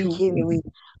 even on weekends.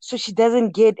 So she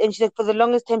doesn't get, and she's like, for the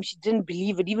longest time, she didn't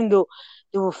believe it, even though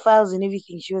there were files and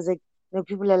everything. She was like, no,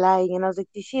 people are lying. And I was like,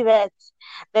 do you see that?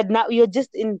 That now you're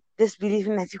just in disbelief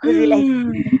in that because you're like,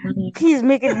 please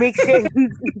make it make sense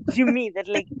to me that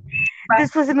like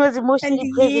this person was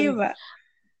emotionally present.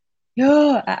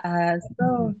 So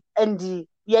And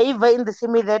yeah, even in the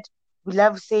same way that we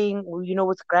love saying,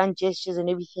 with grand gestures and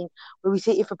everything, where we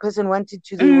say if a person wanted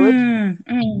to, they would.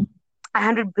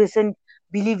 100%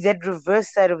 believe that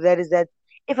reverse side of that is that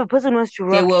if a person wants to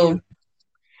rock you,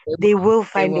 they will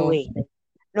find a way.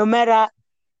 No matter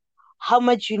how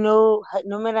much no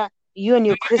matter you and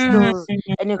your crystals,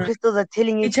 and your crystals are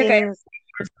telling you things,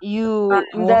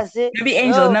 that's it. Maybe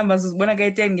angel numbers was when I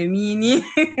get mini.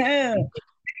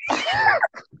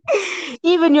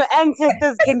 Even your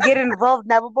ancestors can get involved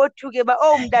now. About we didn't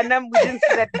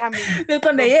see that coming.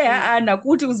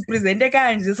 Nakuti uzipresente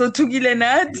kanje so thukile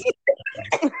nathi.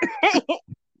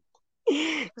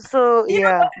 So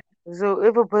yeah. So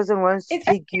if a person wants to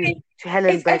take you to hell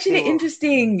and back, it's actually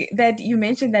interesting that you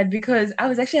mentioned that, because I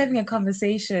was actually having a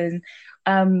conversation.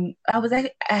 I was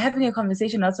having a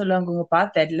conversation not so long ago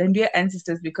about that Lendia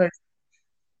ancestors, because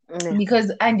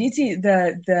Anditi,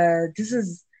 this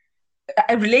is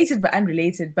related but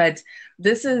unrelated, but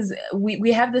this is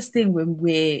we have this thing where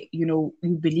we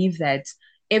believe that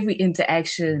every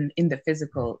interaction in the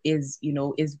physical is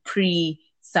pre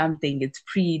something, it's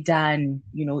pre-done,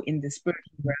 in the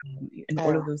spiritual realm, and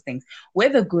all of those things,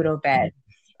 whether good or bad.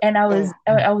 And I was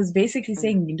basically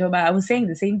saying, I was saying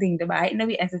the same thing. I know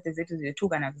we ancestors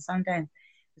sometimes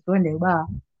when they were,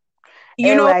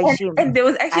 and there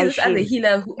was actually this other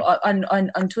healer who,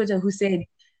 on Twitter, who said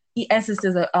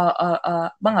ancestors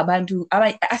are bangabantu.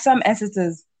 Some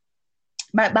ancestors,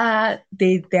 but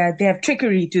they have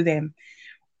trickery to them.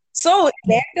 So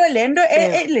lendo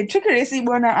trickery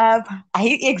sibona apha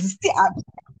ayiexist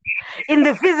in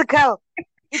the physical.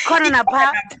 Ikhona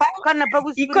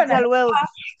ku-spiritual world.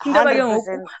 Into abake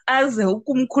ngoku aze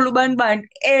ukumkhulu ubani bani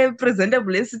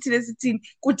presentable esithini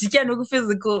kudityanwe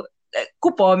ku-physical,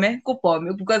 kubhome,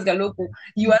 because kaloku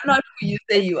you are not who you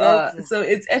say you are. So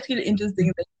it's actually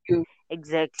interesting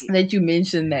that you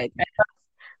mentioned that.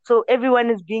 So everyone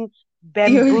is being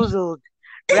bamboozled,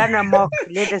 run amok,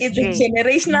 let us it's a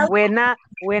generational. We're not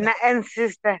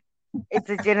ancestor. It's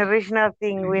a generational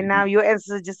thing where now your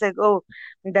ancestors just like, oh,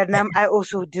 I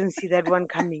also didn't see that one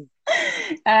coming.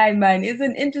 Aye, man, it's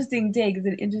an interesting take.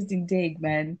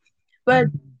 Man. But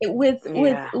with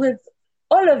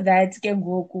all of that,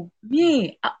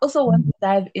 me, I also want to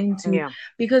dive into,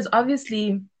 because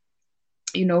obviously,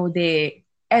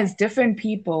 as different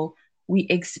people, we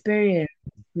experience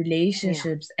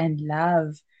relationships and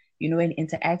love, and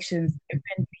interactions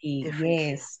differently.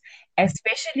 Yes,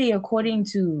 especially according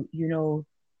to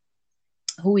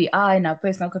who we are in our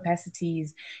personal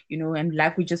capacities, and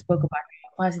like we just spoke about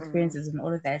past experiences and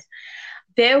all of that.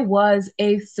 There was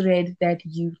a thread that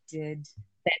you did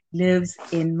that lives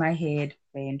in my head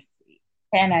rent free.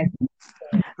 Can I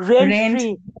rent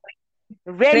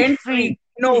free?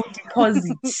 No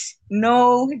deposit.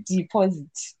 No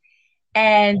deposit.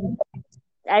 And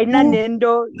it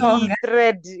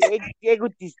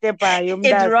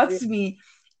rocks me.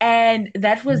 And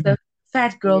that was the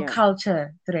fat girl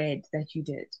culture thread that you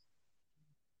did.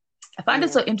 I found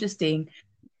it so interesting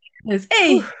because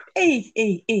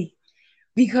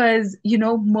because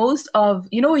most of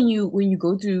when you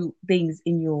go through things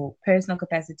in your personal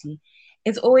capacity,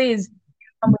 it's always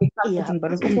comforting,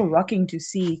 but it's also rocking to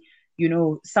see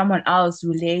someone else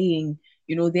relaying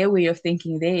their way of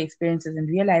thinking, their experiences, and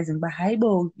realizing, but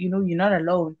Haibo, you're not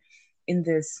alone in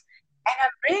this. And I'm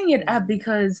bringing it up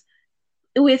because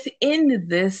within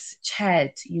this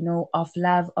chat, of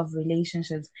love, of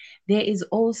relationships, there is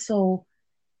also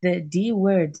the D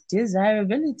word,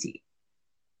 desirability.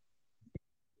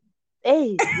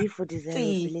 Hey, V for See.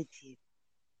 desirability.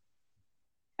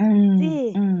 Mm,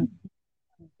 See, mm.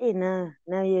 hey, now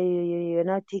you're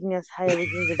now taking us higher.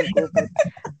 We're going to go, but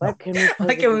what can we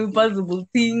What can possibly we think? possible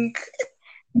think?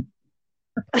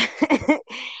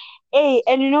 Hey,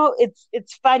 and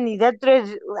it's funny. That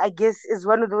thread, I guess, is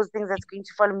one of those things that's going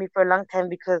to follow me for a long time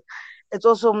because it's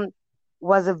also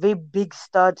was a very big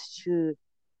start to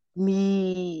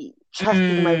me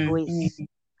trusting my Mm, voice. mm,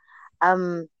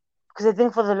 Um, because I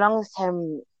think for the longest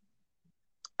time,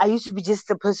 I used to be just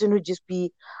a person who'd just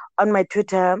be on my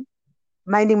Twitter,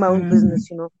 minding my own mm, business,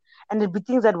 and there'd be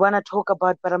things I'd want to talk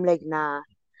about, but I'm like, nah.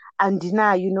 And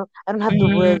nah, I don't have the mm,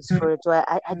 words for it. So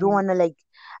I don't mm. want to like,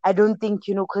 I don't think,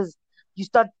 because you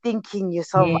start thinking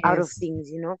yourself out of Yes.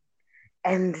 things.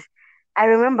 And I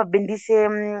remember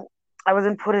Bendise, I was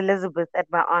in Port Elizabeth at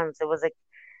my aunt's. It was like,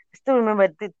 I still remember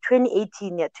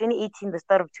 2018, yeah, 2018, the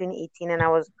start of 2018. And I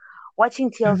was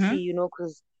watching TLC, Mm-hmm.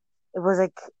 because it was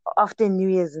like after New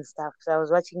Year's and stuff. So I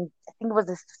was watching, I think it was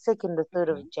the 2nd or 3rd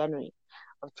Mm-hmm. of January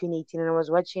of 2018. And I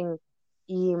was watching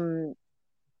um,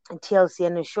 TLC,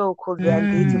 and a show called The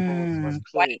Undateables was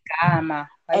playing. Waigama.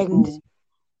 And Waibu.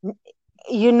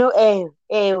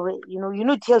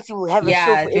 TLC will have a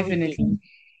show Yeah, for everything. definitely.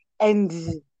 And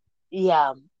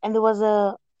yeah, and there was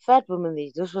a fat woman there.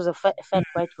 This was a fat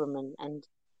white woman, and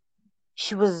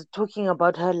she was talking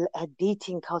about her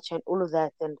dating culture and all of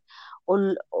that, and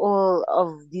all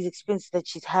of these experiences that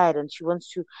she's had, and she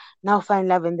wants to now find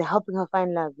love, and they're helping her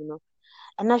find love.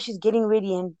 And now she's getting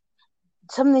ready, and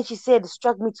something that she said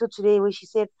struck me till today, where she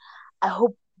said, "I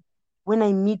hope when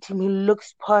I meet him, he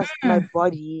looks past my Mm,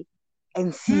 body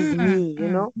and sees mm, me, you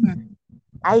mm, know? mm,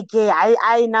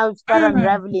 I now start mm,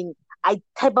 unraveling. I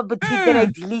type up a tweet, then I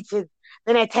mm, delete it.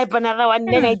 Then I type another one,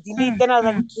 then I mm, delete. mm, Then I was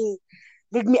like, mm. okay,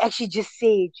 let me actually just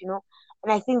say it.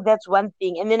 And I think that's one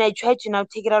thing. And then I try to now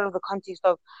take it out of the context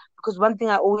of, because one thing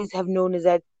I always have known is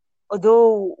that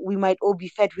although we might all be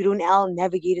fat, we don't all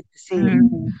navigate it the same.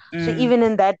 Mm, So mm. even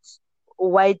in that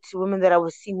white woman that I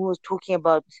was seeing who was talking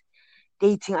about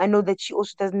dating, I know that she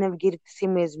also doesn't navigate it the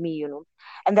same way as me.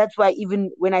 And that's why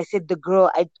even when I said the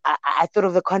girl, I thought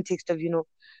of the context of,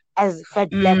 as fat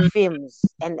black Mm,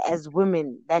 femmes and as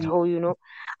women, that whole,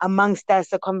 amongst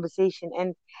us a conversation.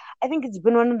 And I think it's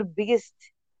been one of the biggest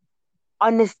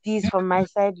honesties from my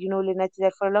side, Lenati,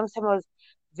 that for a long time I was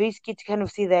very scared to kind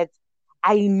of say that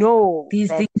I know these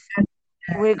that things.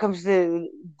 when it comes to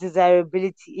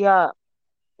desirability, yeah,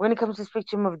 when it comes to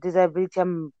spectrum of desirability,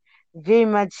 I'm very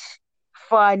much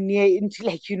far near into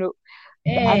like, the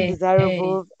Hey,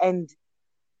 hey. undesirables, and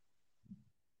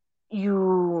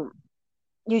you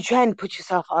you try and put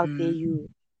yourself out there, Mm.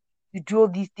 you do all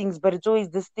these things, but it's always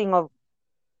this thing of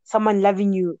someone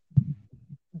loving you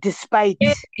despite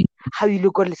how you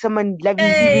look, or someone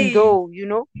loving you even Hey, though.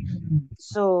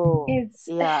 So it's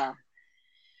yeah.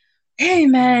 hey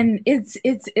man, it's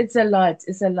a lot.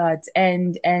 It's a lot.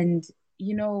 And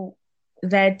you know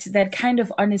that kind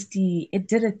of honesty, it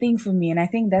did a thing for me, and I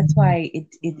think that's why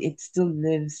it still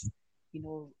lives,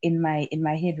 in my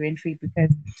head rent free,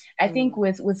 because I think Mm,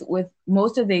 with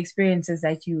most of the experiences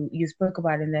that you spoke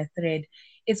about in that thread,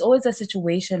 it's always a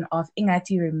situation of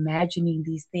ingati, you're imagining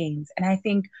these things. And I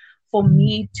think for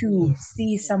me to yes,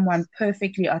 see someone yes,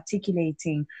 perfectly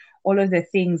articulating all of the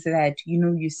things that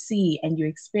you see and you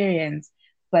experience,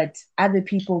 but other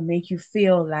people make you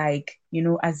feel like,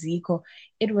 Aziko,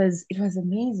 it was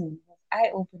amazing, it was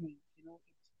eye-opening.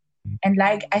 And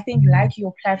like, I think, like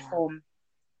your yeah. platform,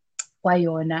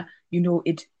 Wayona,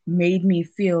 it made me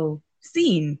feel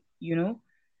seen.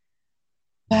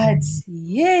 But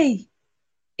yay,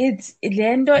 it's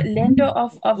lendo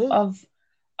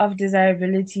of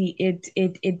desirability.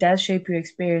 It does shape your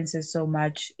experiences so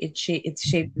much. It's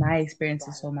shaped my It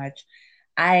experiences so does. much.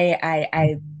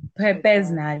 I It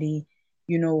does. personally,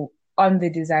 on the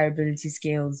desirability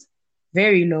scales,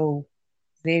 very low,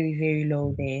 very, very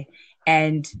low there.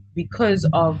 And because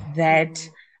of that,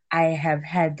 Mm, I have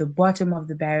had the bottom of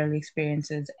the barrel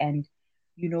experiences. And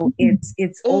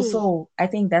it's hey, also, I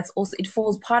think that's also, it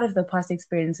falls part of the past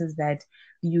experiences that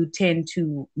you tend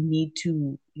to need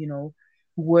to,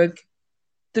 work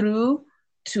through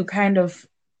to kind of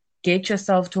get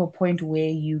yourself to a point where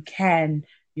you can,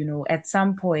 at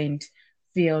some point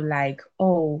feel like,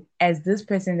 oh, as this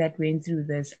person that went through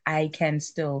this, I can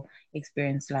still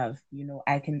experience love.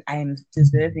 I am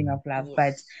deserving of love.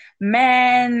 But yes.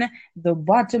 man, the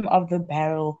bottom of the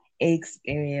barrel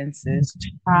experiences,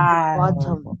 The child.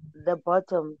 bottom, the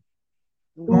bottom.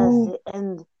 That's Ooh. it.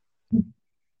 And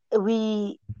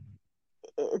we,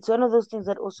 it's one of those things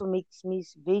that also makes me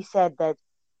very sad that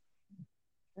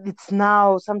it's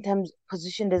now sometimes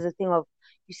positioned as a thing of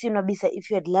you see, Nabisa, if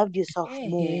you had loved yourself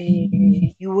more,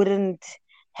 Hey, you wouldn't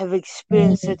have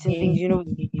hey, experienced certain things. hey, You know,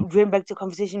 hey. going back to a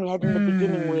conversation we had in the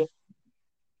beginning Mm, where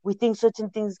we think certain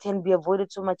things can be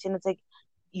avoided so much, and it's like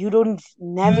you don't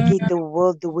navigate mm, the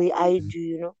world the way I do,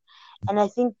 you know. And I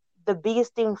think the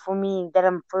biggest thing for me that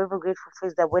I'm forever grateful for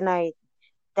is that when I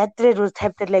that thread was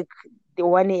typed at like the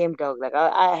 1 a.m. dog, like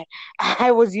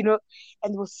I was, you know,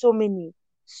 and there was so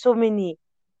many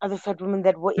other fat women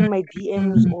that were in my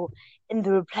DMs mm. or in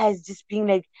the replies, just being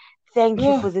like, "Thank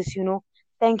you Oh, for this, you know,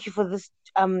 thank you for this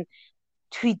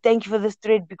tweet, thank you for this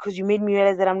thread because you made me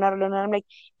realize that I'm not alone." And I'm like,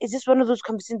 it's just one of those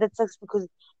conversations that sucks because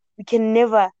we can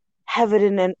never have it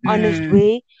in an honest mm,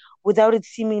 way without it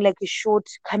seeming like a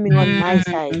shortcoming on my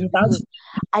side. without Because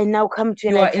I now come to you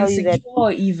you and I are tell you that,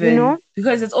 insecure you even know,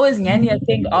 because it's always Nyanya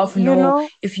thing of you no. know,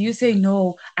 If you say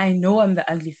no, I know I'm the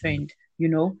ugly friend. You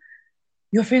know,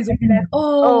 your friends will be like,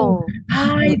 "Oh, oh,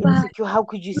 hi, you're but insecure. How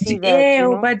could you say that, you yeah."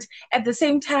 know? But at the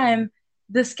same time,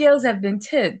 the scales have been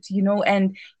tipped. You know,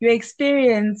 and your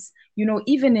experience. You know,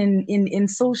 even in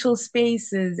social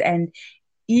spaces and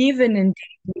even in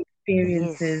dating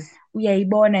Yes. experiences,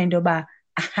 uyayibona into yoba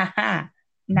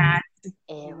nah,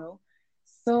 you Ew. know.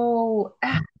 So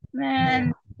Ew.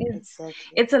 man,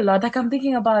 Exactly. it's a lot. Like I'm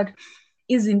thinking about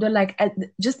izinto like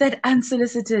just that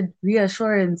unsolicited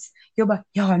reassurance. You're like,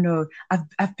 yeah, no,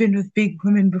 I've been with big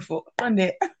women before. One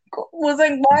day,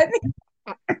 wasn't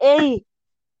Hey,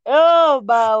 oh,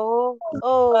 bao.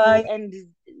 Oh, one. and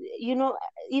you know,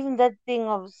 even that thing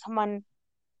of someone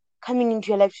coming into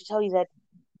your life to tell you that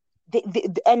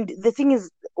and the thing is,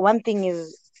 one thing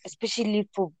is, especially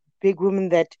for big women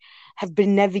that have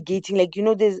been navigating, like, you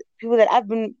know, there's people that I've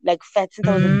been like fat since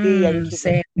I was a very young kid,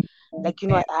 Same, like, you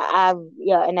know, same. I've,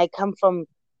 yeah, and I come from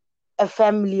a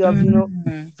family of, you know,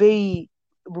 Mm, very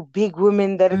big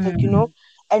women that it's like, you know, mm,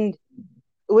 and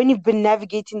when you've been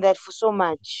navigating that for so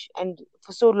much and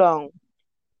for so long,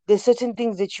 there's certain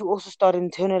things that you also start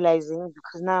internalizing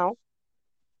because now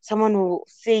someone will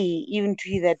say even to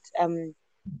you that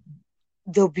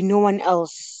there'll be no one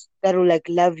else that will like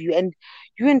love you, and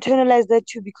you internalize that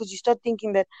too because you start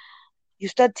thinking that you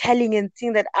start telling and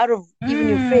seeing that out of even mm.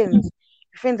 your friends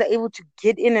are able to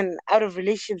get in and out of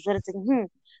relationships where it's like,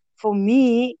 for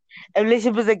me, a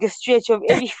relationship is like a stretch of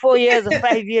every 4 years or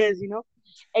 5 years, you know,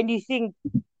 and you think,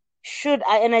 should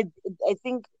I? And I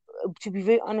think, to be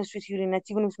very honest with you, and that's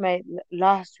even with my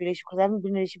last relationship, because I haven't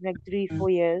been in a relationship in like 3 4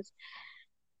 years.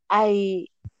 I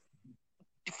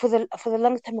for the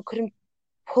longest time I couldn't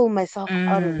pull myself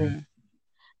out of it Mm.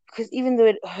 because even though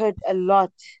it hurt a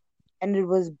lot and it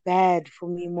was bad for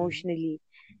me emotionally,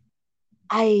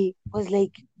 I was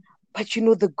like, but you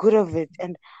know the good of it,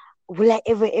 and will I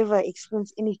ever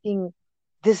experience anything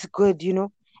this good, you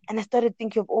know? And I started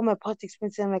thinking of all my past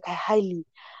experiences. I'm like, I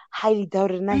highly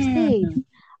doubt it, and I stayed. Mm.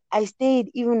 I stayed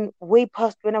even way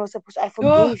past when I was supposed to. I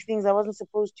Oh, forgave things I wasn't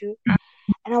supposed to.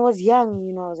 And I was young,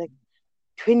 you know, I was like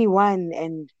 21.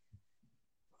 And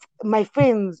my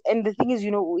friends, and the thing is,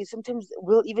 you know, sometimes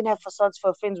we'll even have facades for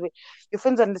our friends where your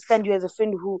friends understand you as a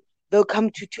friend who they'll come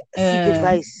to seek uh,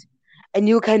 advice. And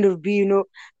you kind of be, you know,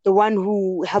 the one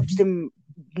who helps them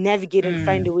navigate and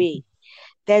find a mm. way.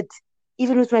 That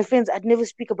even with my friends, I'd never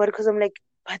speak about it because I'm like,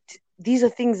 but these are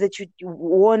things that you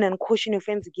warn and caution your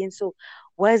friends against. So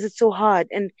why is it so hard?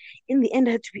 And in the end,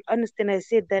 I had to be honest, and I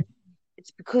said that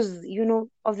it's because, you know,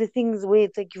 of the things where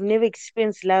it's like you've never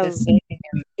experienced The love same.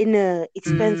 in a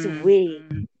expensive Mm, way,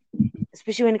 mm,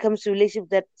 especially when it comes to relationships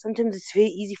that sometimes it's very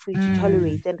easy for you to mm.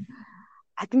 tolerate. And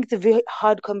I think it's a very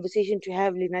hard conversation to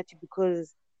have, Lenati,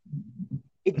 because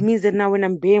it means that now when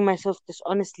I'm bearing myself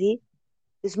dishonestly,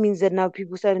 this means that now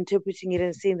people start interpreting it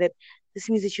and saying that this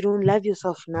means that you don't love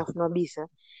yourself enough, Nobisa.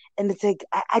 And it's like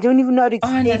I don't even know how to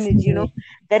explain it, you know, Honestly,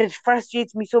 that it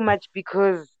frustrates me so much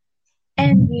because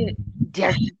and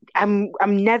just I'm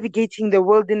navigating the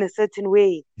world in a certain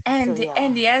way. So yeah.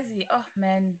 and Yazi, oh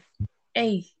man,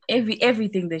 hey,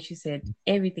 everything that you said,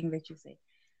 everything that you said,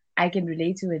 I can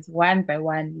relate to it one by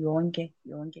one. Yonke,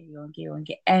 yonke, yonke,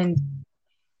 yonke,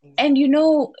 and you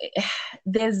know,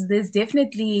 there's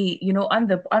definitely, you know, on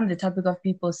the topic of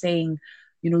people saying,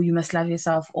 you know, you must love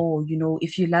yourself, or you know,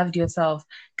 if you loved yourself,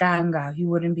 ganga, you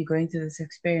wouldn't be going through this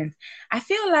experience. I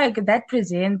feel like that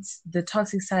presents the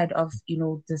toxic side of, you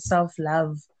know, the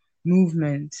self-love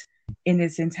movement in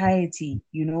its entirety,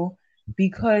 you know,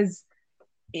 because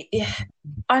Sure.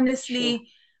 honestly,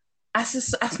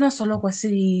 as not solo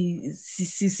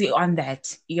on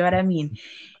that, you know what I mean?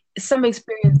 Some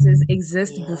experiences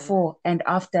exist Yeah. before and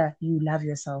after you love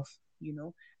yourself, you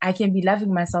know. I can be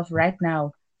loving myself right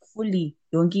now fully,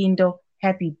 yonke into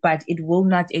happy, but it will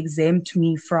not exempt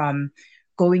me from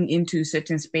going into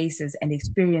certain spaces and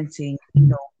experiencing,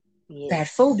 that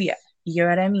Yes. phobia. You know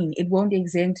what I mean? It won't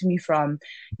exempt me from,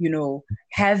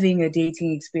 having a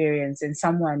dating experience and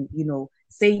someone,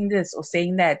 saying this or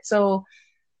saying that. So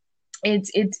it's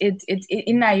in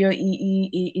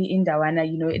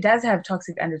Dawana, it does have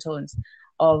toxic undertones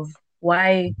of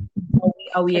why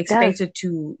are we It does. expected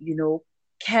to,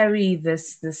 carry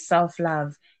this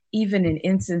self-love even in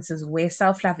instances where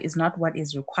self-love is not what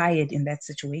is required in that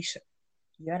situation.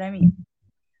 You know what I mean?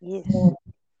 Yes.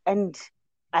 And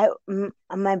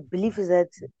my belief is that,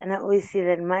 and I always say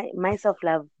that my self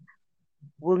love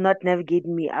will not navigate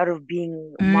me out of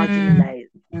being marginalized.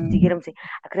 Do you get what I'm saying?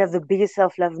 I could have the biggest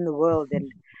self love in the world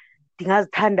and Dingas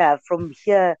Tanda from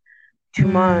here to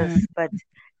Mars, but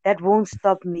that won't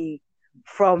stop me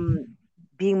from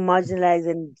being marginalized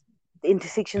and the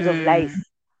intersections of life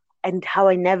and how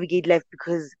I navigate life,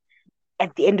 because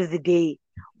at the end of the day,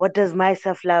 what does my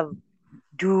self love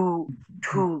do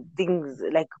to things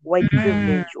like white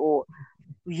privilege or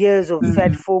years of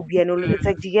fat phobia and all? It's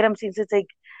like, do you get what I'm saying? So it's like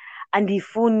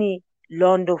Andifuni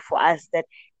Londo for us, that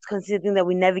it's considering that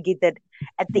we navigate that.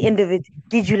 At the end of it,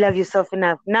 did you love yourself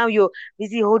enough? Now you're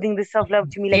busy holding this self love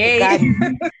to me like a Hey,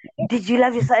 gun. Did you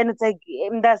love yourself? And it's like,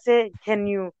 Mdase, can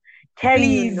you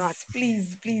not?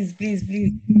 please, please,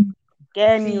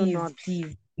 Can you please, not?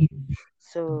 please.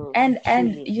 So And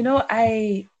truly.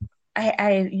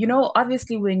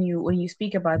 obviously when you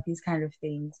speak about these kind of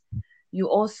things, you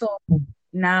also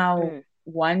now Mm,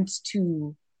 want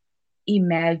to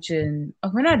imagine,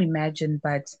 or well, not imagine,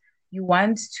 but you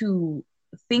want to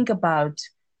think about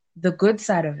the good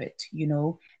side of it.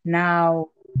 Now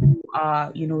you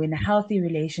are, in a healthy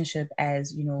relationship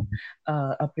as,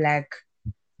 a black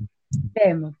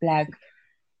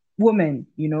woman,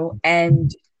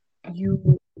 and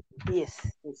you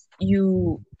yes, yes.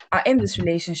 you are in this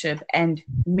relationship and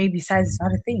maybe size is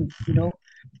not a thing,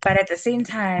 but at the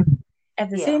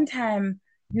Yeah. same time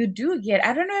you do get,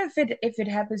 I don't know if it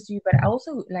happens to you, but I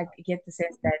also like get the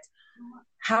sense that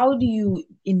how do you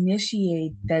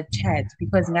initiate that chat?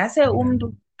 Because ngase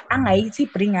umntu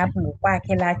angayithi bring up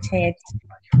ngokwakhe la chat,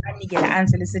 anike la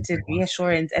unsolicited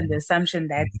reassurance and the assumption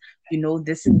that,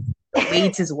 this is the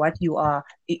weight is what you are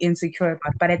insecure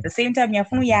about. But at the same time,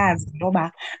 ngiyafuna uyazi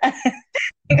ngoba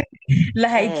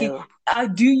like, Uh,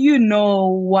 do you know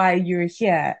why you're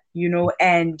here?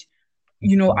 And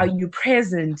are you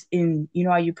present in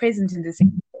this?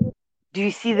 do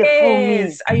you see the full me?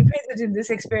 Yes, are you present in this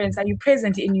experience? Are you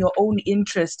present in your own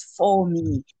interest for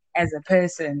me as a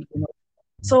person?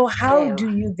 So how Uh, do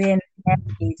you then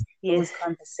navigate yes. those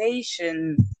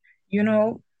conversations? You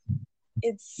know,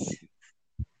 it's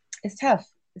it's tough.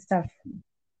 It's tough.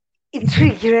 It's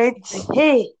tricky, right?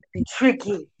 Hey,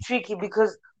 tricky,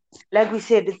 because like we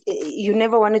said, you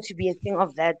never wanted to be a thing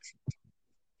of that.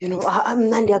 I'm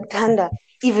Nandi Aktanda,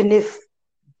 even if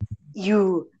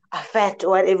you are fat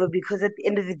or whatever, because at the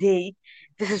end of the day,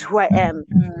 this is who I am.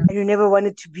 And you never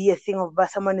wanted to be a thing of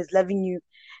but someone is loving you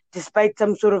despite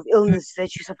some sort of illness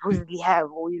that you supposedly have,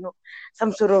 or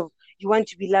some sort of, you want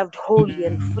to be loved wholly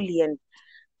and fully and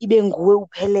ibe nguwe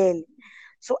uphelele.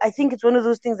 So I think it's one of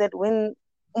those things that when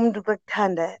umuntu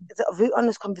bekthanda, it's a very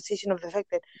honest conversation of the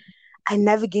fact that I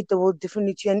navigate the world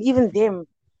differently too, and even them,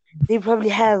 they probably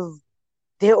have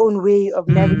their own way of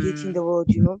navigating the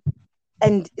world,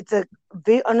 and it's a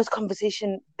very honest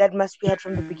conversation that must be had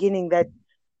from the beginning, that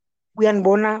we are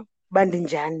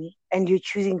bandinjani and you're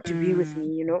choosing to be with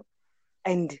me,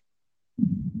 and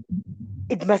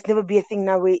it must never be a thing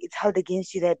now where it's held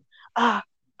against you that,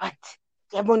 but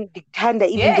Yabon Diktanda,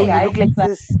 even though Yeah, you I look get like that.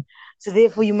 this, so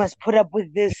therefore you must put up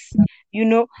with this,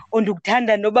 on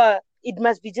Diktanda, no, but it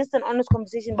must be just an honest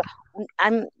conversation. But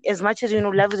I'm, as much as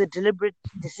love is a deliberate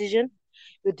decision,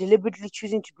 you're deliberately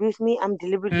choosing to be with me, I'm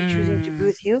deliberately choosing to be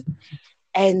with you,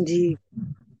 and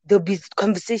there'll be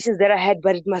conversations that I had,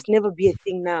 but it must never be a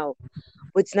thing now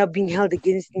where it's not being held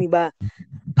against me. But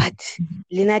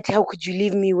Lenati, how could you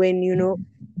leave me when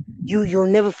you'll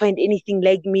never find anything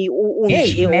like me, or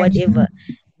Hey, or imagine. whatever.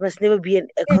 It must never be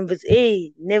a conversation.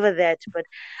 Hey, never that. But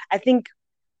I think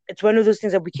it's one of those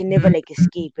things that we can never like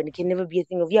escape, and it can never be a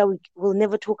thing of, yeah, we'll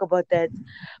never talk about that.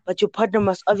 But your partner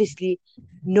must obviously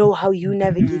know how you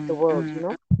navigate the world,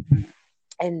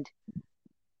 and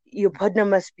your partner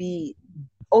must be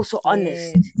also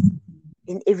honest Yes.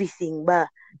 in everything. But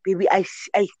baby, I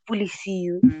fully see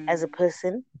you as a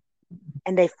person,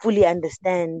 and I fully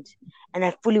understand, and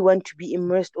I fully want to be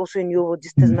immersed also in your world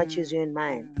just as much as you're in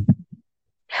mine.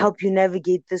 Help you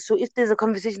navigate this. So if there's a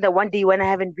conversation that one day you want to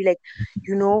have and be like,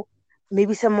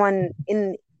 maybe someone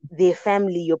in their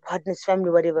family, your partner's family,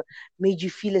 whatever, made you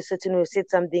feel a certain way, or said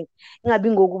something, ingabi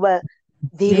ngokuba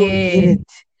they don't get Yes, it.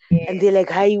 And yes. they're like,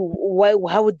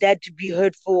 how would that be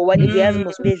hurtful? Or what if he has Mm,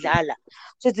 most bezala?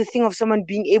 So it's the thing of someone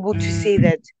being able to say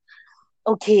that,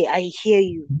 okay, I hear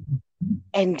you,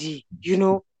 and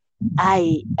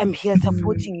I am here mm,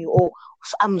 supporting you, or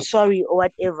I'm sorry, or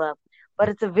whatever. But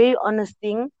it's a very honest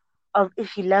thing of,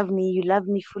 if you love me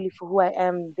fully for who I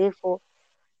am. Therefore,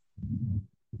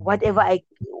 whatever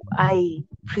I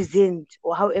present,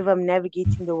 or however I'm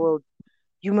navigating the world,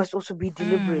 you must also be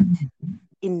deliberate mm.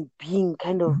 in being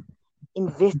kind of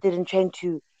invested in trying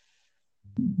to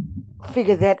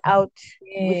figure that out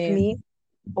with Yes. me,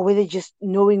 or whether just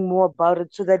knowing more about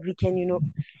it so that we can,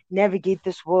 navigate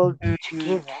this world Mm.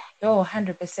 together. Oh,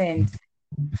 100%.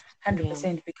 Yeah,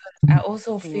 100%. Because I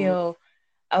also yeah, feel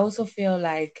I also feel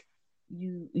like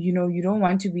you don't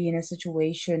want to be in a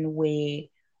situation where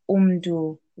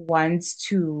umdu wants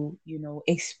to,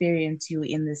 experience you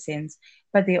in the sense,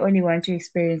 but they only want to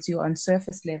experience you on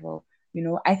surface level.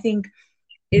 I think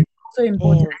it's also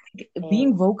important. yeah, I think yeah.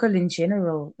 being vocal in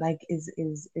general, like, is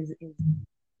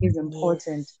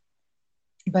important,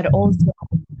 Yes, but also,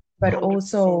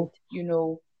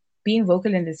 100%. being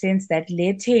vocal in the sense that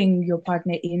letting your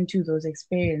partner into those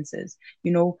experiences,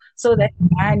 so that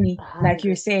like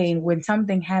you're saying, 100%. when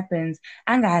something happens,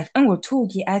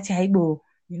 angothuki athi hayibo,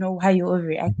 why you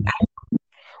overreact.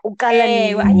 Uqala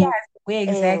Hey, well, nini? yeah, where Eh,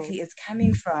 exactly it's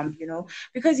coming from,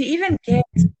 because you even get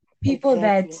people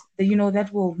that, exactly.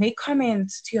 that will make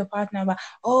comments to your partner about,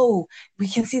 oh, we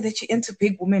can see that you're into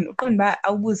big women. Uqonda uba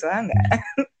awubuzwanga.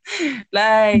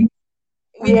 Like,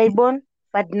 we, Uyayibona?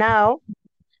 But now,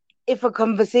 if a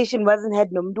conversation wasn't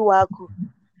had nomntu wakho,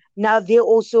 now they're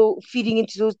also feeding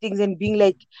into those things and being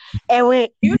like,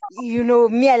 wait, you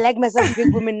me, I like myself big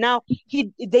women. Now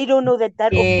they don't know that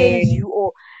that offends yeah. you,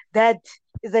 or that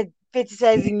is like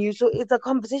fetishizing you. So it's a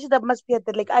conversation that must be had,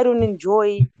 that, like, I don't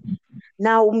enjoy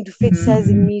now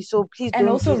fetishizing Mhm. me, so please And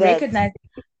don't also do that. recognize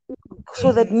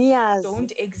So that things Nia's,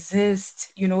 don't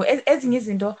exist, ezinye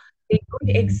izinto, they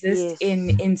don't exist in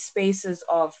yes, spaces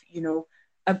of,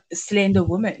 a slender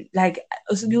woman. Like,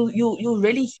 so you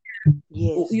really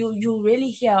yes, you really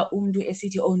hear umdu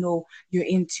esithi, oh no, you're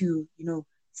into,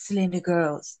 slender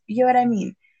girls. You know what I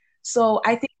mean? So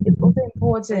I think it's also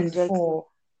important exactly, for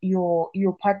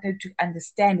your partner to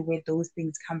understand where those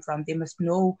things come from. They must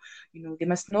know, they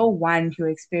must know, one, your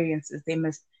experiences. They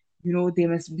must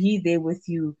be there with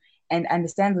you and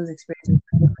understand those experiences.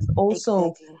 They must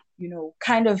also, exactly,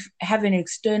 kind of have an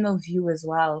external view as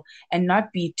well, and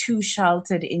not be too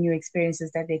sheltered in your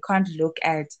experiences that they can't look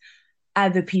at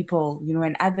other people,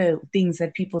 and other things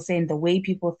that people say and the way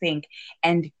people think,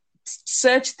 and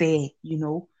search there,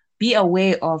 be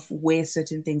aware of where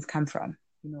certain things come from,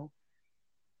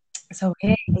 So,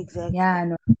 hey, exactly. yeah,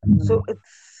 no. So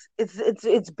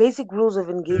it's basic rules of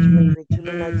engagement Mm, with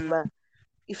Juliana.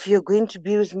 If you're going to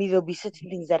be with me, there'll be certain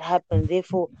things that happen.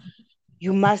 Therefore,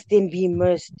 you must then be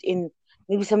immersed in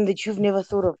maybe something that you've never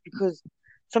thought of, because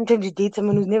sometimes you date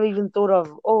someone who's never even thought of,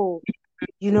 oh,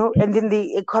 and then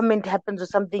a comment happens or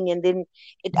something, and then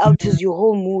it alters your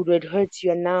whole mood, or it hurts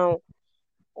you, and now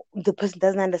the person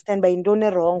doesn't understand, but you don't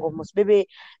know wrong almost. Maybe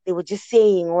they were just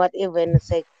saying whatever, and it's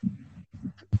like,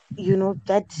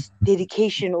 that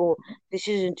dedication or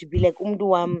decision to be like,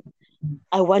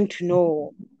 I want to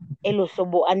know elo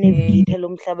sobo a yeah, navigate lo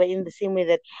mhlaba, in the same way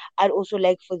that I'd also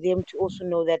like for them to also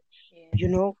know that, yeah. you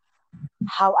know,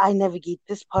 how I navigate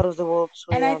this part of the world.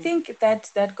 So And I yeah. think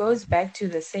that goes back to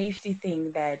the safety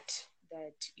thing that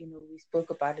we spoke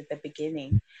about at the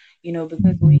beginning,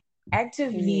 because we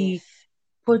actively Yes.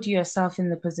 put yourself in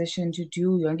the position to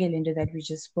do yonke lento that we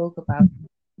just spoke about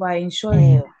by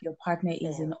ensuring Eh, that your partner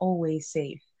is eh, in always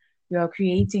safe. You are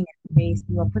creating a space,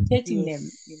 you are protecting them,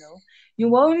 yes. You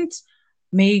won't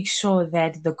make sure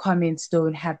that the comments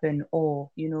don't happen, or,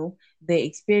 the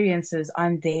experiences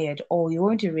aren't there at all. You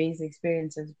won't erase the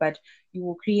experiences, but you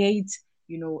will create,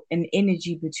 an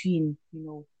energy between,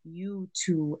 you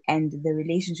two and the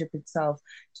relationship itself,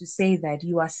 to say that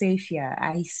you are safe here.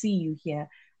 I see you here.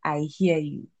 I hear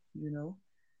you,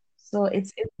 So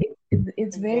it's very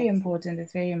Exactly. important.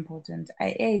 It's very important.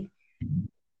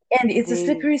 And it's a Very.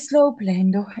 slippery slope,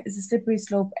 Lando. It's a slippery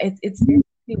slope. It's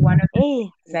definitely one of the Eh,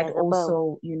 things that Ndagabawu.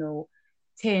 also,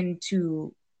 tend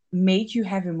to make you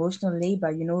have emotional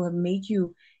labor, make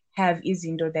you have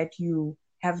izindo that you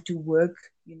have to work,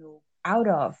 out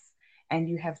of, and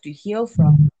you have to heal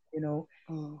from,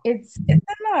 Mm, It's a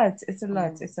lot. It's a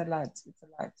lot. mm. It's a lot. It's a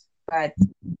lot. But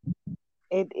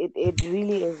It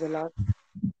really is a lot.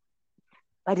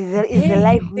 But it's the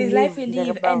life hey, we there's life live, we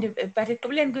live, and Ndagabawu. but it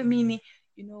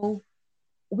you know,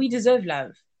 we deserve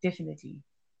love, definitely.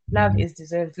 Love is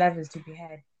deserved. Love is to be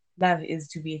had. love is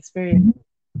to be experienced.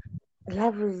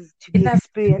 Love is to be Love is to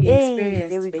experienced. be Hey,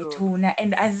 there experienced we go. bethuna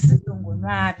and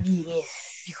asisongonwabi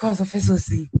Yes. because of eso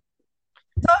si.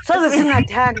 Soze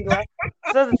singathandwa,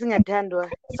 soze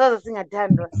singathandwa, soze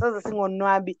singathandwa, soze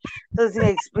singonwabi, soze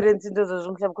singa-experience into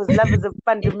zomhlaba, because love is a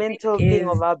fundamental thing Is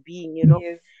of our being, you know.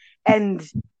 is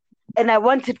And I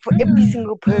want it for every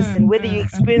single person, whether you mm.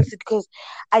 experience it, because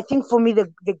I think for me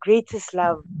the greatest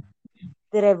love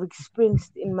that I've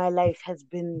experienced in my life has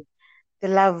been the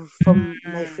love from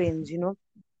my friends, you know.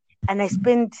 And I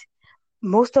spent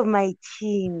most of my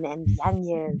teen and young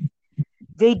years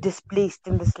very displaced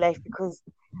in this life because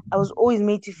I was always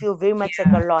made to feel very much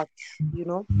like a lot, you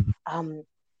know. Um,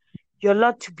 you're a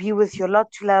lot to be with, you're a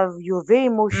lot to love, you're very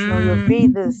emotional, you're very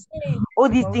this, all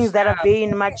these things that are Emotional. very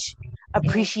much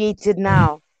appreciated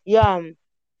now. Yeah.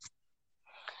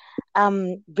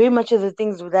 Very much of the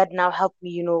things that now help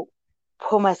me, you know,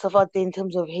 pour myself out there in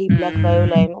terms of hey Black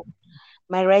Viola, you know,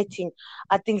 my writing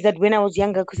are things that when I was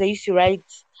younger, because I used to write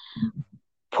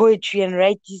poetry and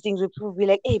write these things where people be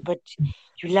like, hey, but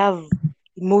you love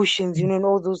emotions, you know, and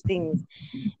all those things.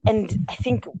 And I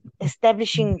think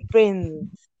establishing friends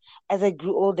as I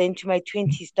grew older into my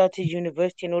 20s, started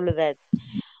university and all of that,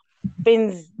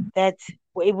 friends that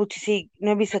were able to say,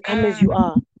 Nobisa, come as you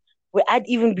are, where I'd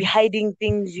even be hiding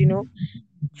things, you know,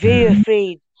 very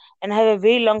afraid. And I have a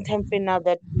very long time friend now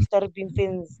that we started being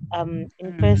friends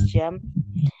in first year.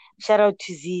 Shout out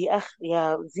to Z. Ah,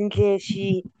 yeah, Zintle,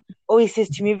 she always says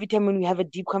to me every time when we have a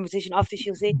deep conversation after,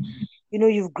 she'll say, you know,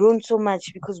 you've grown so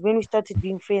much because when we started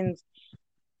being friends,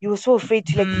 you were so afraid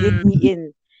to like let me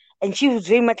in. And she was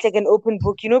very much like an open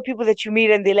book. You know, people that you meet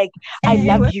and they're like, I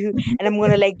love you and I'm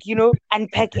gonna like, you know,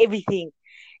 unpack everything.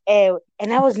 And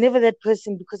I was never that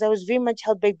person because I was very much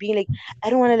held back being like, I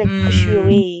don't wanna like push you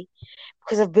away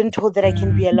because I've been told that I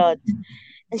can be a lot.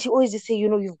 And she always just say, you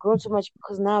know, you've grown so much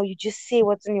because now you just say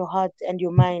what's in your heart and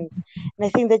your mind. And I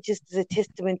think that just is a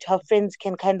testament to how friends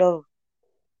can kind of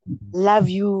love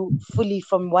you fully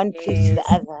from one place to the Yes.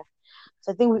 other.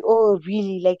 So I think we all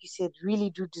really, like you said, really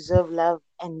do deserve love.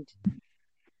 And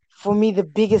for me, the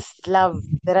biggest love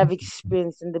that I've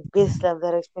experienced and the best love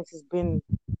that I've experienced has been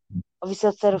obviously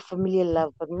outside of familial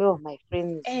love, but me of my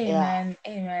friends, yeah. Amen.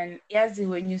 Amen. Yazi,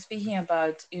 when you're speaking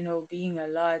about, being a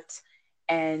lot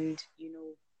and,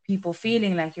 people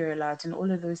feeling like you're a lot and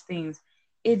all of those things,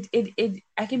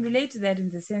 I can relate to that in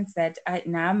the sense that I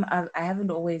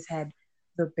haven't always had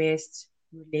the best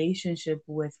relationship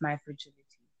with my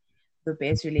fragility, the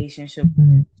best relationship,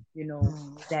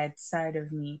 Mm. that side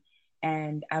of me.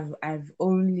 And I've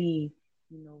only,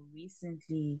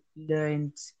 recently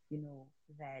learned,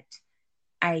 that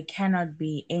I cannot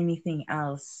be anything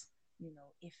else,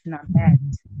 if not that,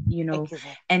 and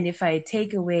Exactly. if I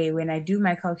take away when I do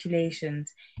my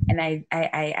calculations and I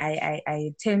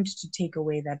tend to take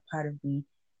away that part of me,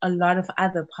 a lot of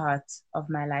other parts of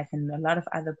my life and a lot of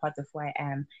other parts of who I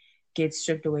am get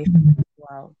stripped away from me as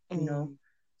well. Mm.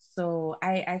 So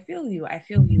I feel you. I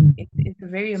feel you. It's a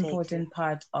very Exactly. important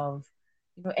part of,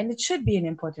 and it should be an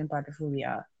important part of who we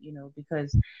are,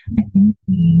 because I think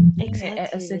being a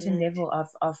Exactly, certain Lynette. level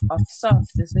of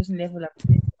soft, a certain level of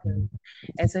sensitive,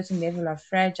 a certain level of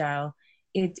fragile,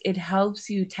 it helps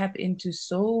you tap into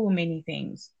so many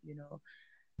things,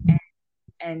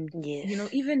 and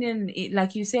Yes. even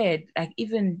like you said, like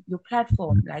even your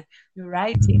platform, like your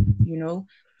writing,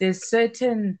 there's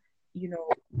certain,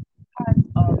 part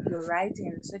of your writing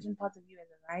and certain parts of you as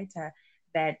a writer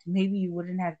that maybe you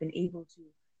wouldn't have been able to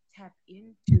tap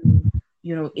into,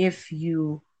 if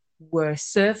you were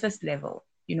surface level,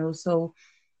 so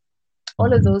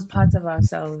all of those parts of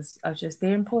ourselves are just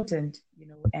they're important,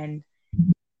 and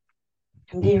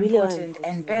They they're really are important.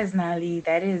 And important. personally,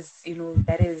 that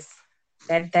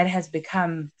has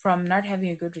become, from not having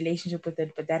a good relationship with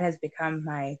it, but that has become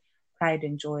my pride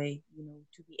and joy,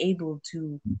 to be able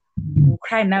to,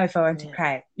 cry now if I want to Yeah.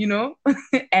 cry,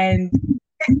 and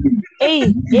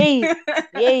Hey, hey,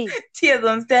 hey. tears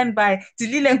on standby,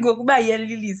 Tilile ngokuba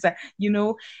iyalilisa,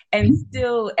 and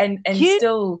still and Cute.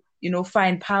 still,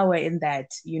 find power in that,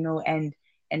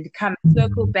 and come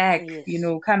circle back, Yes.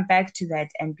 come back to that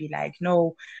and be like,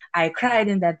 no, I cried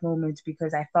in that moment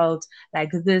because I felt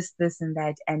like this and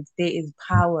that, and there is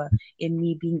power in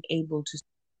me being able to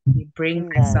bring In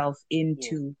that. myself Yes.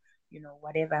 into,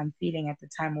 whatever I'm feeling at the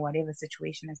time or whatever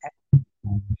situation is happening.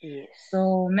 Yes.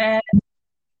 So man,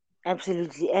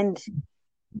 Absolutely.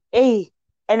 Hey,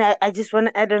 and I just want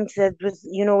to add on to that with,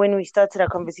 you know, when we started our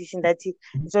conversation that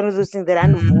it's one of those things that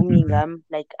I'm booming.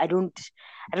 Like I don't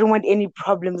want any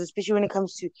problems, especially when it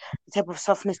comes to the type of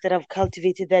softness that I've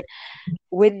cultivated, that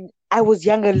when I was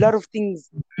younger, a lot of things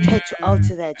tried to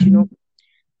alter that, you know.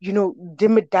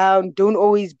 dim it down. Don't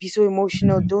always be so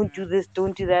emotional. Don't do this.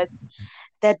 Don't do that.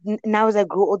 Now as I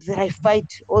grow older, that I fight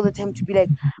all the time to be like,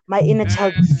 my inner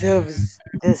child deserves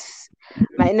this.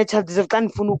 My inner child deserves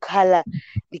color,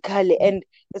 the color. And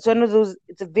it's one of those.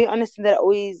 It's a very honest thing that I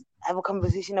always have a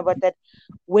conversation about that.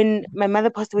 When my mother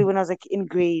passed away when I was like in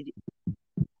grade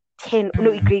 10,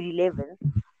 no, in grade 11,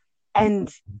 and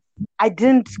I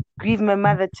didn't grieve my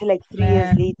mother till like 3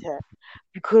 years later,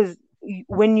 because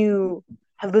when you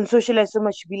have been socialized so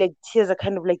much, you be like, tears are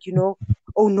kind of like,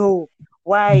 oh no,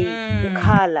 why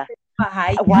Ukala?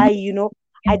 Why,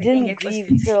 I didn't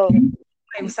grieve till,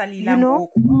 you know,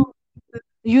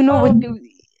 Oh, when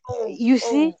oh, you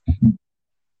see,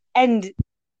 and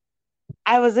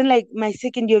I was in like my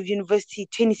second year of university,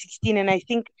 2016, and I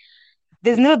think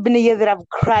there's never been a year that I've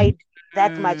cried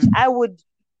that much. I would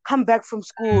come back from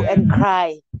school and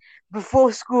cry.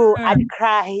 Before school, I'd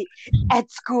cry. At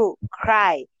school,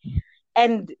 cry.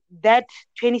 And that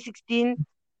 2016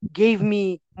 gave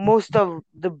me most of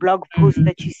the blog posts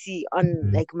that you see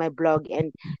on like my blog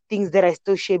and things that I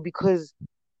still share, because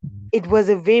it was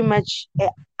a very much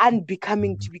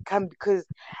unbecoming to become, because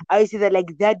I always say that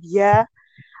like that year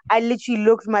I literally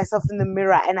looked myself in the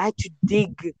mirror and I had to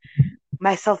dig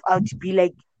myself out to be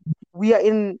like, we are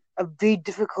in a very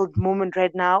difficult moment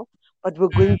right now, but we're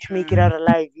going to make it out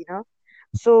alive.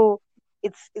 So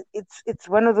it's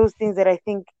one of those things that I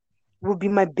think will be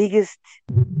my biggest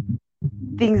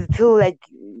things till like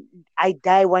I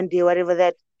die one day, whatever,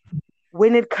 that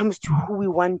when it comes to who we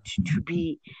want to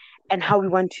be and how we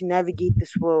want to navigate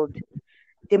this world,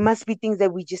 there must be things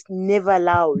that we just never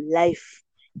allow life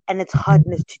and its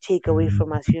hardness to take away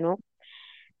from us.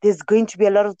 There's going to be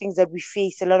a lot of things that we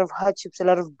face, a lot of hardships, a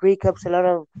lot of breakups, a lot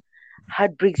of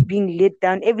heartbreaks, being let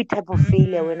down, every type of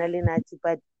failure when Alenati.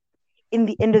 But in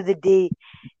the end of the day,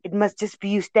 it must just be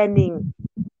you standing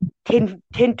 10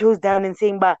 toes down and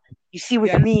saying, "Bah, you see,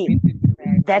 with me,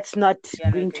 that's not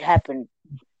going to happen."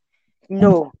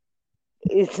 No,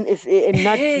 it's Hey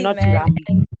not man, Rambi,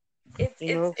 and it's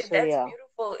So that's yeah.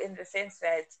 beautiful in the sense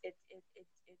that it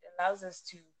allows us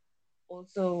to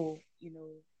also,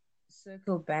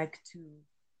 circle back to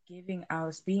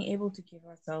being able to give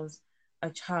ourselves a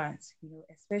chance,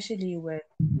 especially with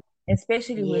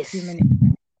Yes. human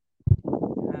interaction.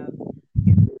 Love,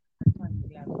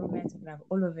 love, romantic love,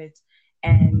 all of it,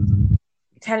 and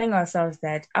telling ourselves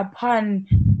that upon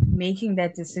making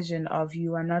that decision of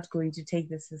you are not going to take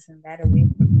this and that away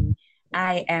from me,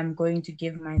 I am going to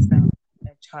give myself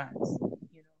a chance,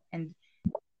 and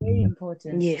very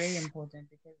Yes. important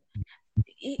because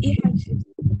it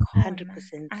actually khona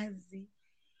 100%.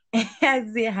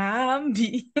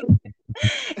 azihambi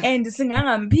and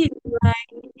singangamphili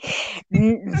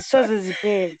Soze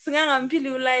ziphele.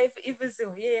 singangamphili life if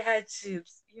sihoye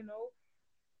hardships,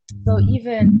 so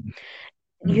even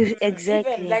You even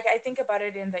exactly. like I think about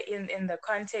it in the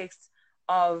context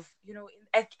of,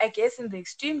 I guess in the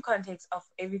extreme context of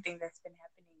everything that's been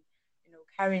happening,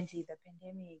 currently, the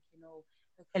pandemic,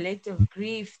 the collective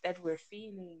grief that we're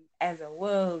feeling as a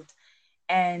world,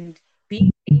 and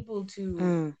being able to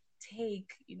Mm. take,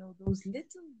 those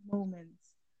little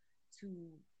moments to,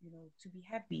 to be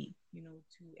happy,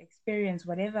 to experience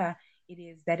whatever it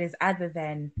is that is other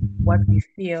than what we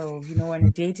feel, on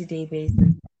a day-to-day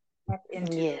basis, tap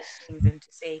into those Yes. things and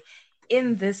to say,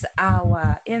 in this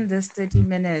hour, in this 30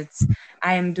 minutes,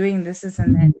 I am doing this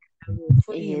and that. I will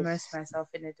fully immerse Yes. myself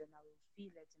in it and I will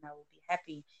feel it and I will be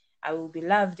happy. I will be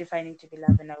loved if I need to be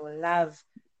loved, and I will love,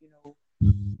 you know,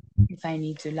 if I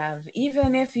need to love.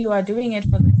 Even if you are doing it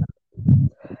for the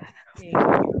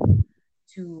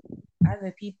to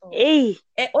other people. Hey.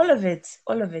 All of it,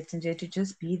 and to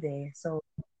just be there. So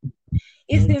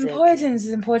Exactly. it's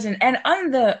important. And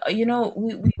on the,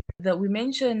 we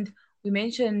mentioned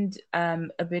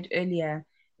a bit earlier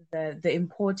the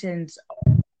importance of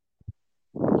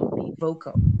being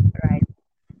vocal, right?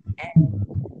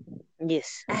 And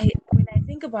Yes. when I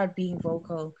think about being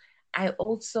vocal, I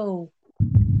also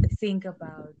think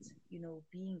about,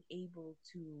 being able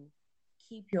to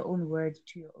keep your own word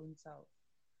to your own self.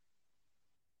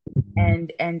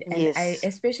 And I Yes.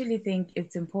 especially think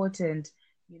it's important,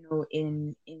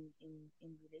 in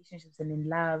relationships and in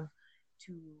love,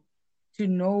 to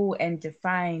know and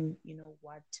define,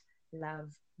 what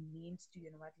love means to you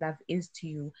and what love is to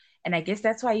you. And I guess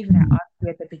that's why even I asked you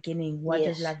at the beginning, what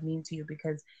does Yes. love mean to you?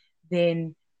 Because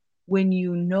then when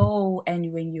you know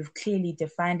and when you've clearly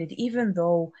defined it, even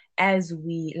though, as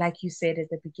we, like you said at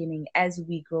the beginning, as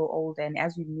we grow older and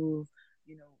as we move,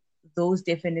 you know those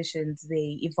definitions,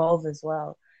 they evolve as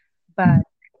well. But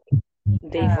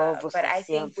They evolve with I us,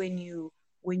 yeah. think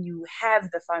when you have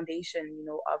the foundation,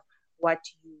 of what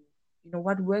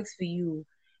what works for you.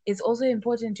 It's also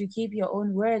important to keep your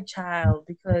own word, child,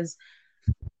 because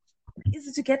it's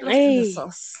easy to get lost in the Hey,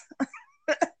 sauce.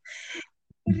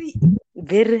 very,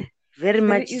 very, very very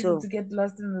much easy so. to get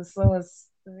lost in the sauce.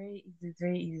 Very easy,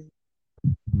 very easy.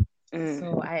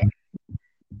 So Mm. I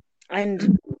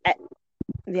And I,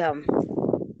 yeah,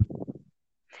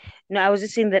 no, I was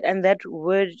just saying that, and that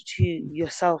word to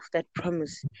yourself, that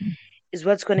promise, is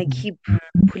what's gonna keep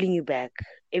pulling you back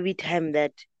every time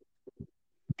that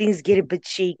things get a bit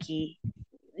shaky.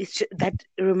 It's that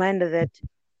reminder that,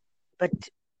 but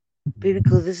baby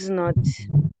girl, this is not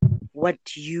what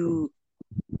you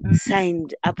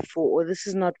signed up for, or this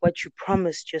is not what you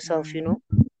promised yourself, mm,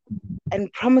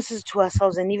 And promises to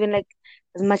ourselves, and even like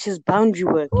as much as boundary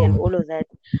work and all of that,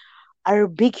 are a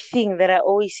big thing that I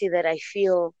always say that I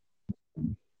feel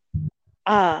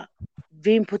are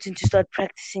very important to start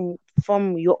practicing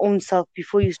from your own self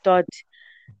before you start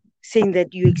saying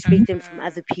that you expect them from mm,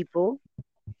 other people.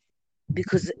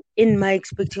 Because in my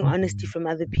expecting honesty from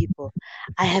other people,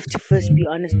 I have to first be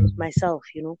honest yes, with myself.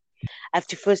 I have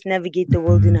to first navigate the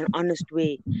world in an honest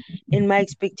way. In my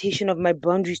expectation of my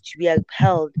boundaries to be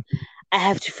upheld, I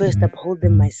have to first uphold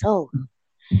them myself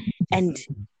and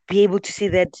be able to say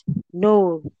that,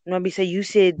 no, Nobisa, you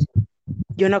said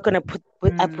you're not going to put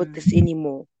up with this mm,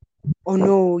 anymore. Or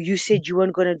no, you said you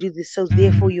weren't going to do this. So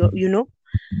therefore, mm,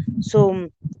 So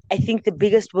I think the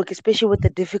biggest work, especially with the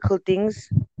difficult things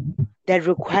that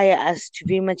require us to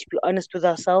very much be honest with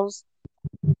ourselves,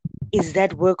 is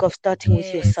that work of starting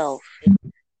with yes, yourself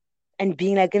and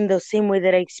being like, in the same way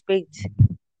that I expect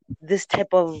this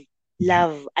type of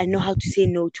love, I know how to say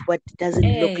no to what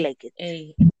doesn't look hey, like it.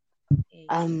 hey, hey.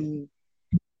 Um,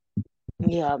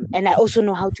 yeah, and I also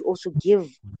know how to also give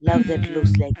love that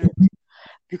looks like Mm, it,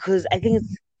 because I think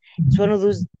it's one of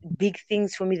those big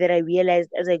things for me that I realized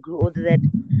as I grew older, that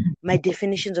my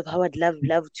definitions of how I'd love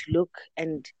to look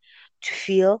and to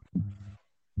feel,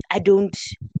 I don't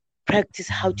practice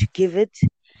how to give it.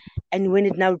 And when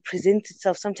it now presents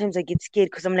itself, sometimes I get scared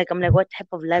because I'm like, what type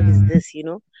of love is mm, this?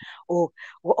 Or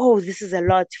oh, this is a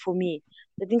lot for me.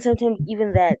 I think sometimes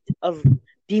even that of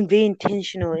being very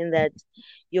intentional in that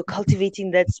you're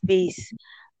cultivating that space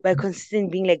by consistently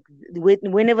being like,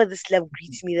 whenever this love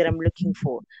greets me that I'm looking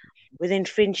for, whether in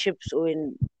friendships or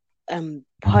in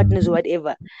partners or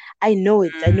whatever, I know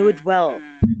it well.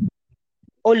 mm.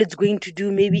 All it's going to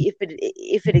do, maybe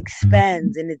if it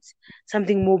expands and it's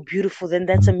something more beautiful, then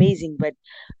that's amazing, but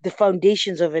the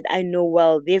foundations of it I know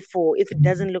well. Therefore, if it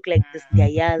doesn't look like this, there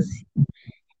yas,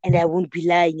 and I won't be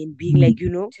lying and being like,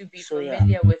 To be so yeah.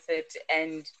 familiar with it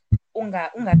and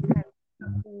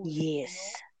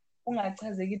Yes.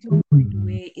 ungachazeki to a point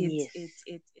where Yes.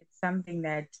 it's something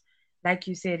that, like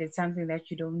you said, it's something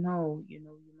that you don't know. You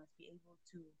must be able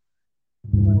to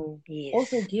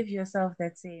also Yes. give yourself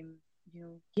that same,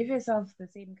 give yourself the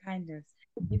same kindness,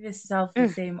 give yourself the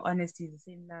Mm. same honesty, the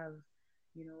same love,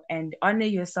 and honor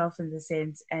yourself in the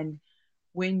sense. And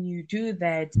when you do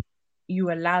that,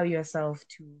 you allow yourself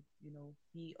to,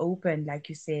 be open, like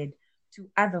you said, to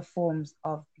other forms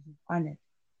of being honored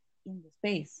in the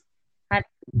space. I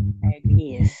agree.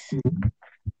 Yes.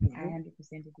 I Hmm.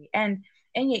 100% agree. And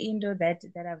yeah, Indo, that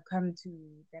I've come to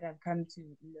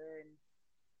learn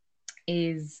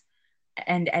is,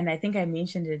 and I think I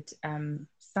mentioned it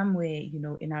somewhere,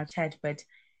 in our chat, but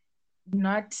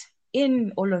not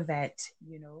in all of that,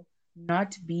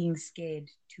 not being scared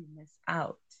to miss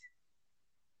out,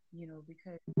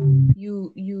 because Mm.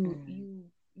 you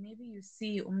maybe you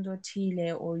see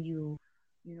umdotile, or you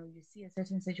see a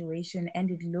certain situation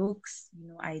and it looks,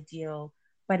 ideal,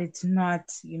 but it's not,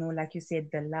 like you said,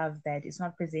 the love that is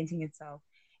not presenting itself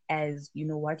as,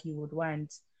 what you would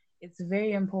want. It's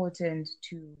very important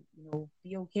to,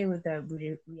 be okay with the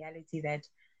reality that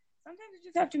sometimes you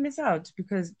just have to miss out,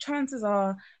 because chances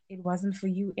are it wasn't for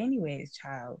you anyways,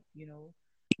 child,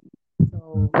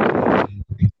 so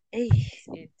Hey.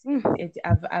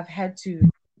 I've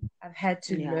had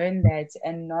to Yeah. learn that,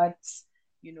 and not,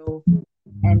 you know,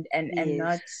 and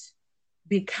Yes.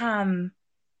 become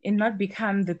not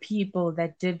become the people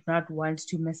that did not want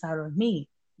to miss out on me.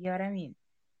 You know what I mean?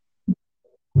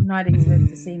 Not exert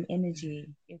the Mm. same energy.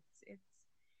 It's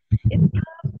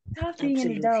tough being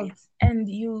an Absolutely. adult, and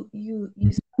hey,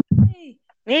 you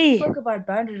Hey. spoke about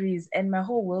boundaries, and my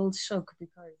whole world shook,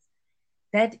 because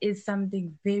that is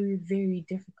something very, very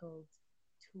difficult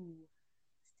to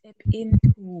step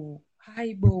into.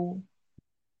 Highball,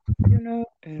 you know,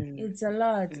 Mm. it's a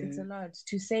lot. It's a Mm. lot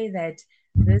to say that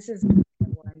this is how I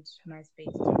want my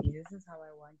space to be. This is how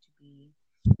I want to be.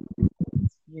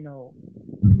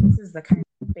 This is the kind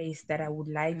of space that I would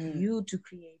like Mm. you to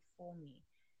create for me.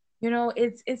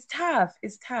 it's tough.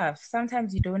 It's tough.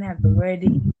 Sometimes you don't have the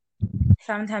wording.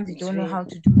 Sometimes you It's don't know real. how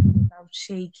to do it without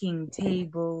shaking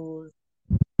tables.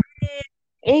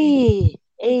 Hey,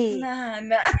 hey, Nah,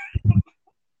 nah.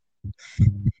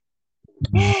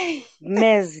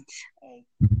 messed.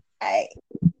 I,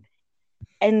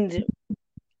 And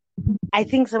I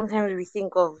think sometimes we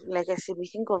think of, like I said, we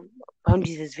think of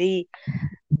boundaries as very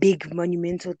big,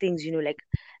 monumental things, like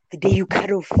the day you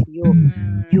cut off your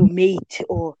mate,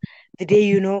 or the day,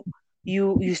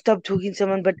 you stop talking to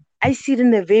someone. But I see it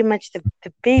in the very much the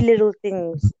very little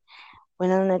things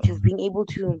when I'm not of being able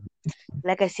to,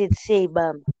 like I said, say,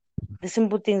 the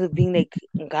simple things of being like,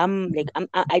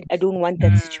 I don't want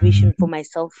that situation for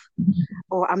myself,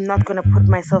 or I'm not gonna put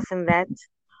myself in that,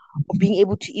 or being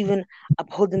able to even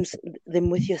uphold them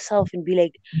with yourself and be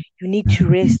like, you need to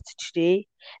rest today.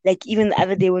 Like even the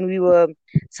other day when we were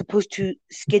supposed to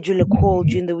schedule a call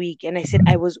during the week, and I said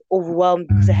I was overwhelmed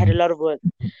because I had a lot of work.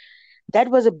 That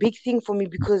was a big thing for me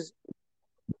because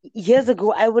years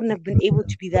ago I wouldn't have been able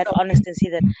to be that honest and say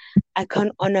that I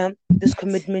can't honor this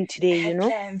commitment I today. had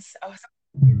plans. I was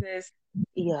going to do this.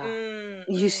 Yeah, Mm,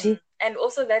 you mm. see. And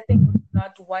also that thing of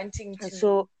not wanting to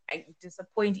So,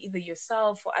 disappoint either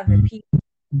yourself or other people.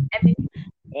 And then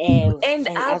you end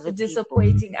and up other people.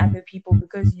 disappointing other people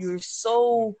because you're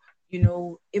so,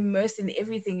 immersed in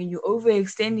everything and you're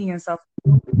overextending yourself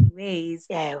in so many ways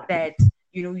Yeah, that,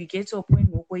 you get to a point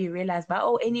where you realize, but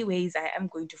oh, anyways, I am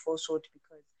going to fall short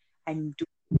because I'm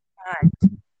doing that,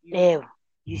 you know. yeah,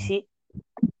 you see.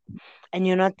 And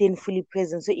you're not then fully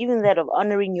present. So even that of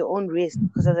honoring your own rest,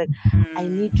 because I was like, I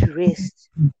need Mm. to rest.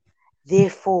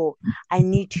 Therefore, I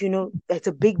need to, that's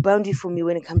a big boundary for me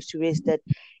when it comes to rest. That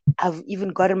I've even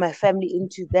gotten my family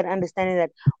into that understanding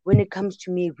that when it comes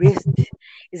to me, rest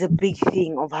is a big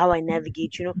thing of how I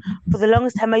navigate. For the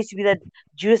longest time, I used to be that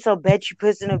Duracell battery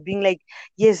person of being like,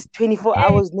 yes, 24 Hey.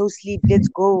 hours, no sleep, let's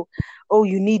go. Oh,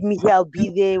 you need me here, I'll be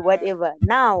there, whatever.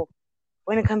 Now,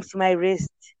 when it comes to my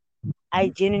rest, I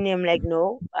genuinely am like,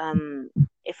 no.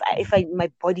 If I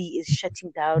my body is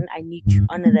shutting down, I need to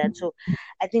honor that. So,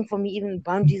 I think for me, even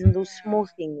boundaries and those small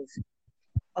things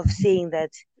of saying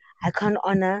that I can't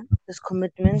honor this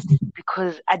commitment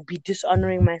because I'd be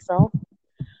dishonoring myself.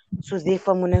 So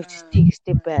therefore, I'm gonna have to take a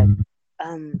step back.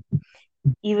 Um,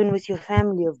 Even with your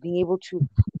family, of being able to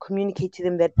communicate to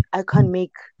them that I can't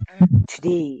make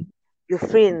today. Your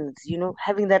friends,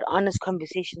 having that honest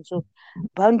conversation. So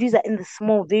boundaries are in the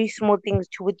small, very small things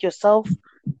to with yourself,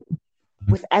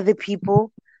 with other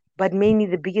people, but mainly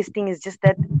the biggest thing is just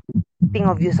that thing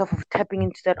of yourself of tapping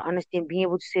into that honesty and being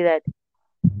able to say that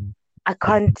I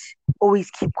can't always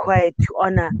keep quiet to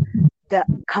honor the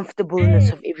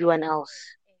comfortableness Hey, of everyone else.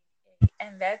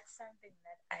 and that's something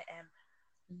that I am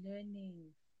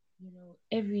learning,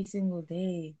 every single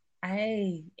day.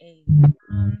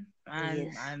 Man,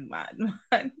 Yes, man, man,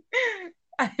 man.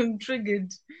 I am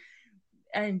triggered.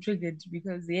 I am triggered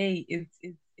because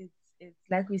it's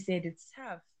like we said, it's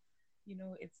tough.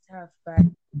 It's tough, but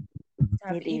it's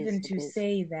tough it is. even It to is.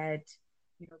 say that,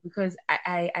 because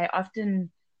I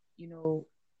often, you know,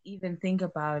 even think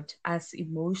about us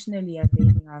emotionally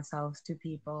availing ourselves to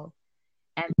people,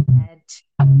 and that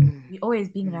Mm, we always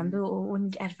being mm, ramble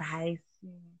on advice,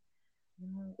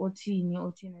 otini,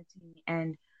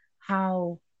 and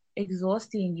how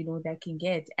exhausting, that can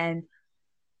get. And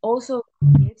also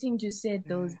getting to set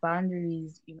those mm.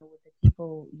 boundaries, with the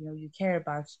people, you care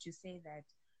about, to say that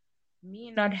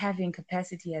me not having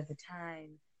capacity at the time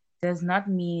does not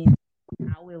mean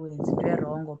nawe wenziwe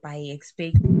wrong or by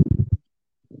expecting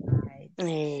right,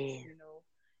 Eh,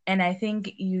 and I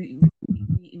think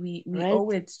we right? owe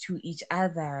it to each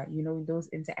other, in those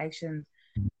interactions.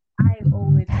 I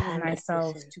owe it to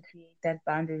myself 100%. to create that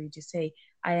boundary to say,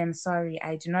 I am sorry,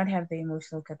 I do not have the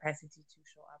emotional capacity to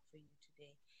show up for you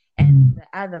today. And the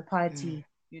other Mm, party,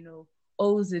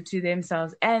 owes it to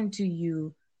themselves and to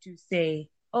you to say,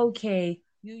 okay,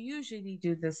 you usually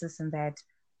do this and that.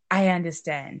 I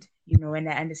understand, and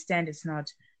I understand it's not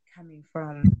coming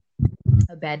from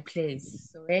a bad place.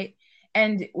 So, right?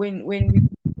 And when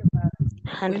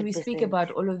we speak 100%.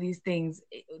 about all of these things,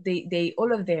 they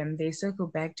all of them, they circle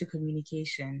back to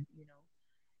communication,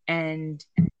 and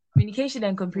communication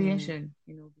and Mm. comprehension,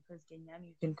 because Kenyani,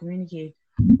 you can communicate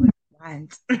all you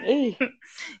want. Hey,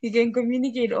 You can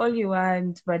communicate all you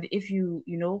want, but if you're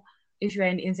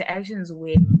in interactions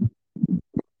where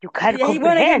you can't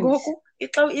yayibona ke comprehend. ngoku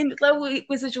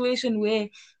xa situation where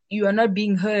you are not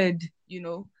being heard,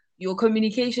 your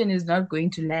communication is not going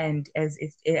to land as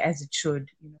it should,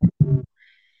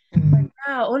 Mm,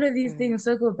 yeah, all of these mm, things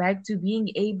circle back to being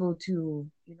able to,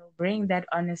 bring that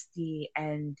honesty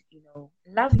and,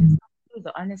 love yourself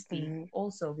the honesty Mm-hmm.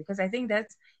 also, because I think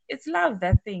it's love,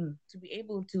 that thing, to be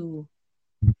able to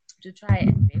try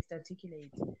and best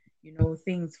articulate,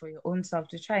 things for your own self,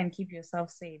 to try and keep yourself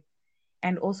safe,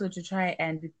 and also to try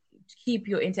and keep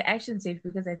your interaction safe.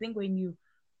 Because I think when you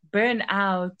burn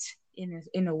out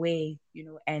in a way,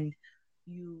 and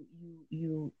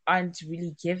you aren't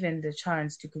really given the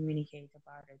chance to communicate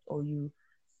about it, or you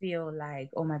feel like,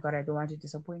 oh my god, I don't want to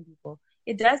disappoint people,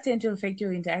 it does tend to affect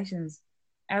your interactions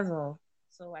as well.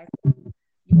 So I think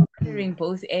you are honoring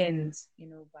both ends,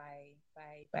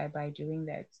 by doing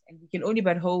that. And we can only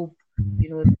but hope,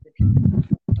 that the people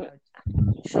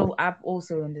show up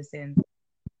also in the sense.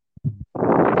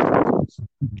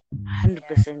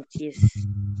 100%, yes.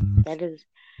 That is,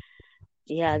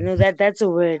 yeah, no, that's a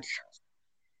word.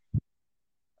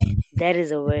 That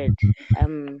is a word.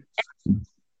 Um,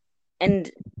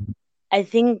 and I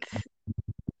think,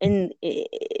 in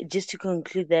just to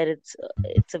conclude that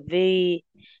it's a very,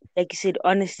 like you said,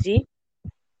 honesty,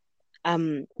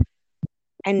 um,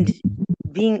 and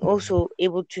being also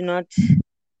able to not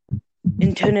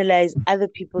internalize other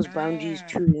people's boundaries Mm,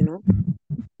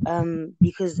 too,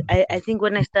 because I think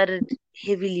when I started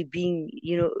heavily being,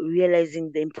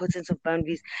 realizing the importance of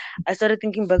boundaries, I started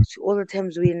thinking back to all the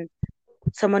times when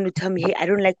someone would tell me, hey, I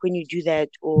don't like when you do that,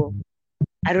 or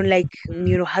I don't like,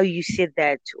 how you said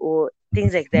that, or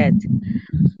things like that,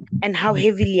 and how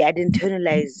heavily I'd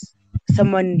internalize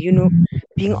someone,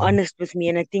 being honest with me.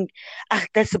 And I think,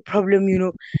 that's the problem,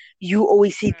 you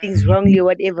always say things mm, wrongly or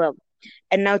whatever.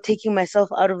 And now taking myself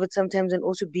out of it sometimes, and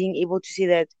also being able to say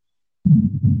that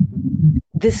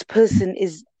this person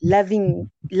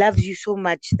loves you so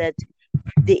much that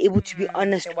they're able to be they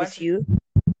honest want with to you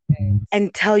be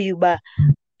and tell you, but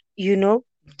you know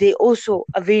they also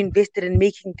are very invested in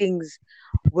making things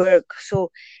work. So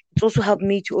it's also helped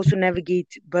me to also navigate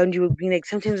boundary with being like,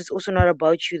 sometimes it's also not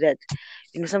about you, that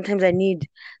sometimes I need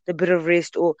the bit of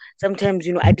rest, or sometimes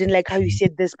I didn't like how you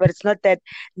said this, but it's not that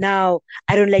now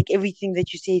I don't like everything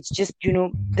that you say, it's just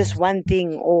this one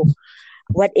thing or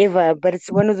whatever. But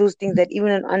it's one of those things that,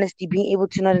 even in honesty, being able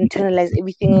to not internalize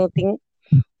every single thing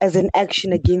as an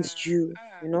action against you.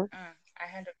 I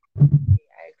 100%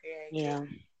 I agree. Yeah.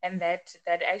 And that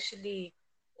actually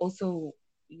also,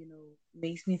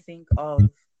 makes me think of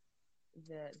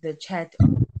the chat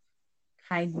of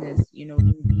kindness,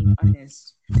 in being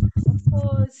honest. Of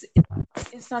course,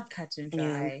 it's not cut and Yeah.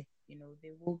 dry.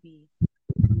 There will be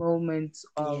moments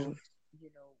Yeah. of,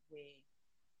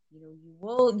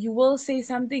 where, you will say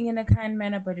something in a kind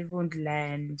manner, but it won't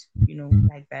land,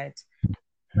 like that.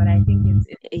 But I think it's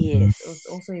Yes.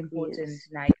 also important Yes.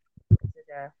 now to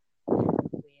consider,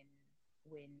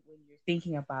 when you're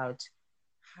thinking about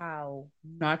how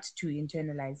not to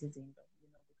internalize it,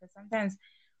 because sometimes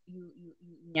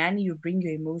you bring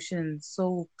your emotions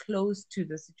so close to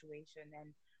the situation,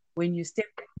 and when you step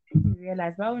back, you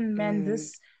realize, oh man, Mm,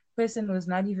 this person was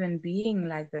not even being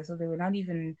like this, or they were not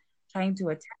even trying to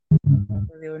attack,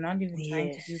 or they were not even trying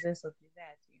to do yes. this or do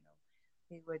that.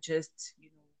 They were just,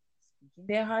 speaking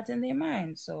their heart and their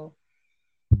mind. So,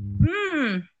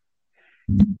 hmm,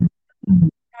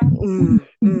 Mm,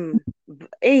 mm.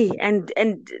 Hey, and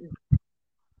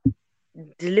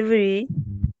delivery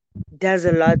does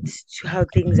a lot to how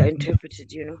things are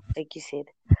interpreted, like you said.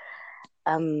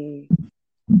 Um,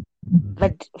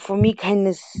 but for me,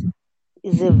 kindness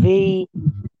is a very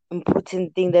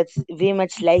important thing that's very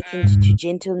much likened to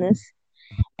gentleness.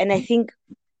 And I think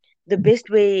the best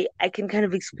way I can kind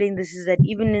of explain this is that,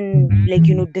 even in, like,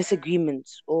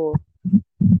 disagreements, or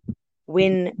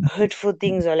when hurtful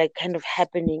things are like kind of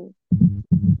happening,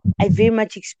 I very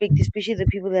much expect, especially the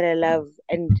people that I love,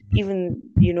 and even,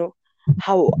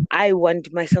 how I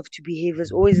want myself to behave,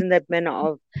 is always in that manner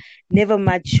of never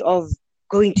much of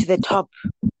going to the top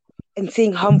and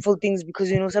saying harmful things, because,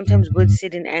 sometimes words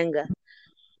said in anger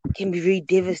can be very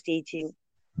devastating.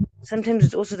 Sometimes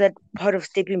it's also that part of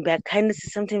stepping back. Kindness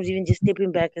is sometimes even just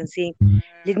stepping back and saying,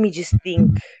 let me just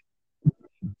think,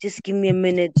 just give me a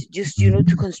minute, just, to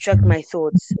construct my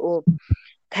thoughts. Or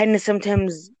kindness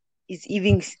sometimes is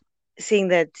even saying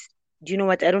that, do you know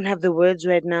what, I don't have the words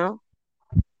right now.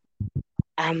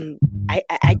 um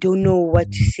I don't know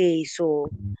what to say,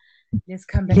 so let's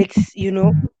come back. let's,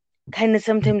 kindness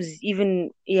sometimes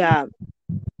even, yeah,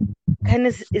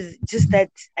 kindness is just that.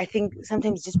 I think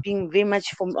sometimes just being very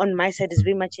much, from on my side, is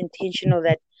very much intentional,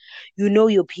 that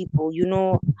your people,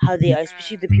 how they are,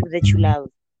 especially the people that you love,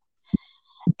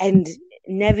 and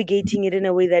navigating it in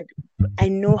a way that I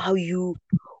know how you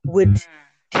would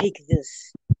take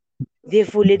this.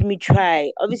 Therefore, let me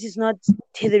try. Obviously, it's not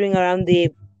tethering around there,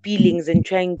 feelings and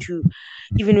trying to,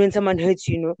 even when someone hurts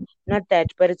you, not that,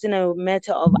 but it's in a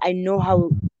matter of I know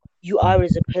how you are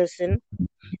as a person.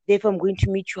 Therefore, I'm going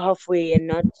to meet you halfway and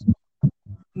not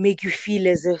make you feel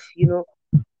as if,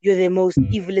 you're the most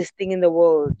evilest thing in the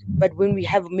world. But when we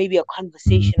have maybe a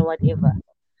conversation or whatever,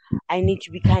 I need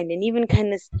to be kind. And even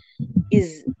kindness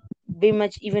is very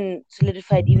much even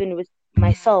solidified even with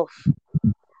myself.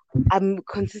 I'm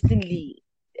consistently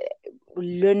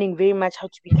learning very much how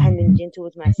to be kind and gentle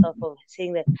with myself, of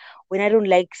saying that when I don't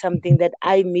like something that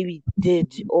I maybe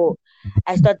did, or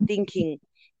I start thinking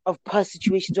of past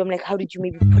situations where I'm like, how did you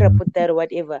maybe put up with that or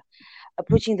whatever?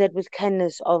 Approaching that with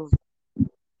kindness, of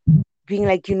being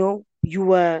like, you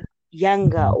were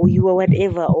younger or you were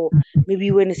whatever, or maybe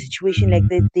you were in a situation like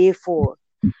that, therefore.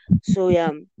 So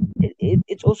yeah,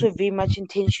 it's also a very much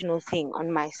intentional thing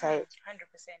on my side.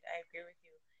 100%. I agree with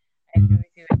you. I agree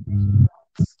with you.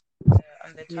 Especially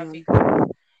on the Yeah. topic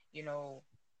of, you know,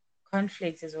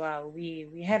 conflicts as well.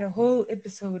 We had a whole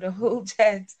episode, a whole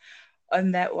chat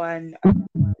on that one.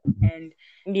 And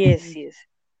Yes, and yes.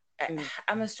 Mm.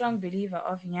 I'm a strong believer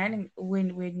of nyani, when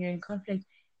you're in conflict,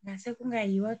 ngase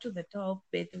kungayiwa to the top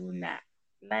betuna.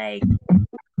 Like,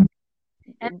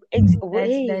 and that's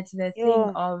Hey, that's the thing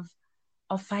yo,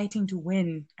 of fighting to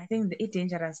win. I think it's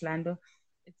dangerous, Lando.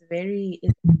 It's very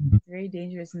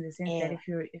dangerous in the sense that yeah,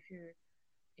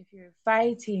 if you're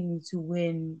fighting to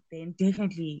win, then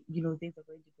definitely things are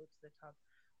going to go to the top.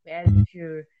 Whereas if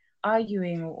you're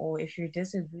arguing, or if you're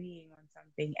disagreeing on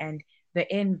something, and the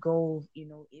end goal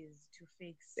is to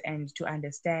fix and to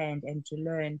understand and to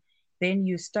learn, then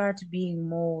you start being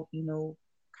more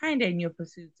kind of in your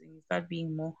pursuits, and you start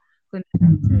being more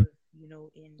constructive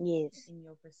in yes,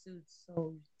 your pursuits.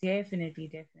 So definitely,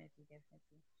 definitely,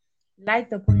 definitely, like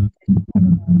the point that you talk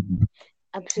about,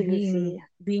 being absolutely.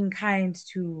 being kind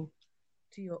to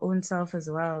your own self as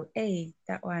well. Hey,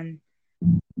 that one,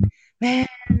 man,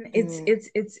 it's Mm, it's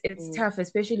it's it's mm, tough,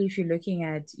 especially if you're looking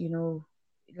at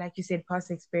like you said,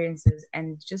 past experiences,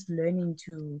 and just learning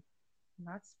to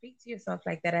not speak to yourself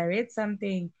like that. I read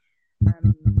something. It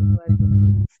was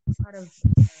part of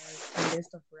a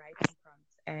list of writing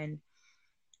prompts, and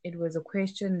it was a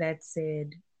question that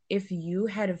said, if you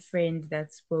had a friend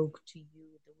that spoke to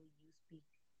you the way you speak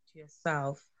to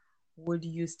yourself, would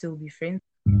you still be friends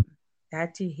with them?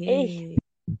 That hey, hey,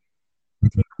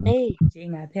 hey,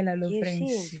 ngingaphela lo you see,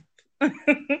 friendship.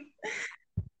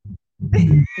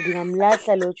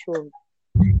 ndingamlahla lo chomi.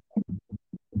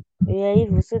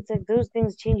 Yeah, so it's like those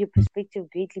things change your perspective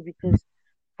greatly, because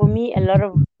for me, a lot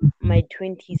of my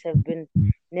 20s have been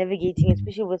navigating,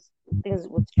 especially with things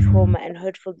with trauma and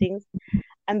hurtful things.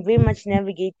 I'm very much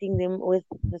navigating them with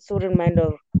the sort of mind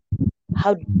of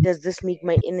how does this make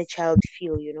my inner child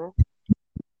feel?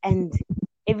 And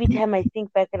every time I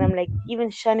think back, and I'm like, even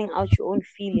shunning out your own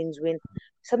feelings when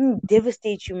something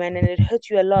devastates you, man, and it hurts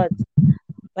you a lot.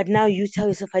 But now you tell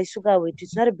yourself, I sugar it.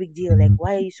 It's not a big deal. Like,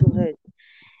 why are you so hurt?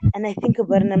 And I think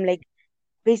about it, and I'm like,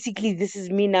 basically, this is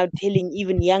me now telling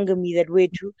even younger me that way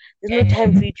too. There's no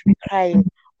time for you to be crying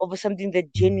over something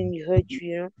that genuinely hurt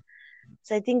you.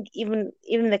 So I think even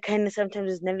the kindness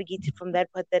sometimes is navigated from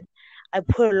that part, that I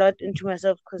put a lot into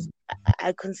myself, because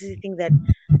I constantly think that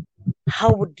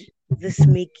how would this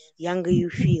make younger you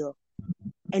feel?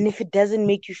 And if it doesn't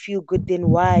make you feel good, then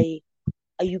why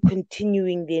are you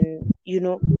continuing then,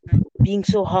 being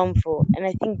so harmful? And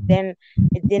I think then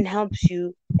it then helps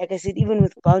you, like I said, even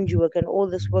with boundary work and all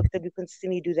this work that we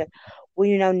consistently do, that when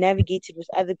you now navigate it with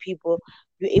other people,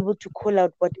 you're able to call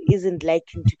out what isn't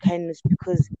liking to kindness,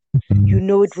 because you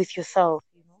know it with yourself.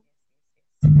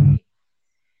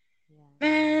 Yeah.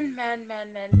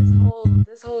 Man,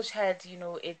 this whole chat,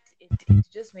 it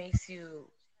just makes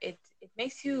it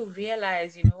makes you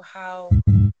realize, how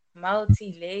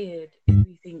multi-layered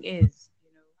everything is,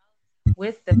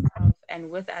 with the self and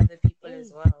with other people as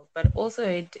Hey, well. But also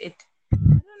it I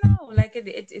don't know, like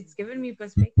it's given me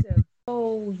perspective.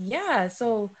 So yeah,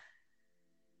 so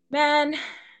man,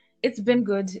 it's been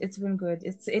good. It's been good.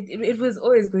 It was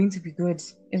always going to be good.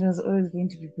 It was always going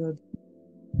to be good.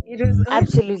 It was always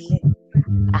absolutely,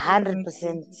 a hundred going to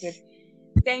percent. be good.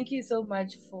 Thank you so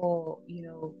much for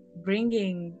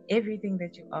bringing everything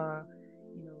that you are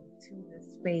to this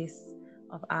space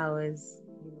of ours.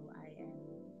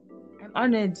 I'm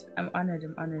honored. I'm honored.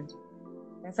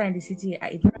 That's why in the city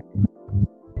it's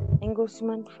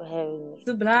Engelsman for having me.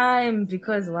 sublime,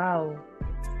 because wow,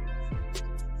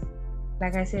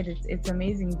 like I said, it's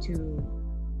amazing to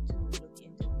look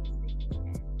into these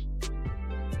things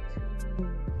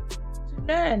and to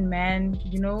learn, man.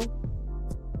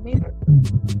 Maybe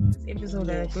this episode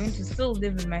are going to Yes. still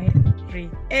live in my head free.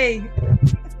 Hey.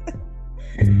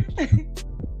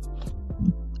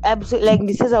 absolutely, like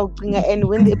this is our thing, and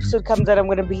when the episode comes out, I'm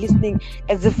gonna be listening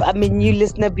as if I'm a new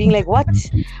listener, being like, "What?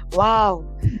 Wow,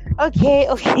 okay,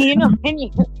 you know,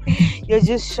 when you're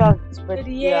just shocked." But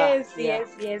yes, yeah.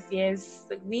 yes.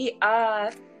 We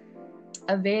are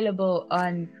available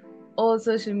on all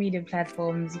social media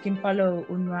platforms. You can follow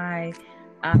Unwai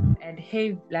at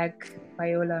Hey Black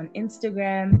Viola on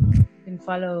Instagram. You can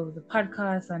follow the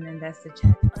podcast on And That's the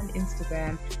Chat on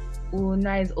Instagram.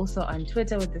 Unwai is also on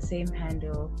Twitter with the same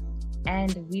handle.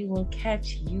 And we will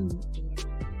catch you in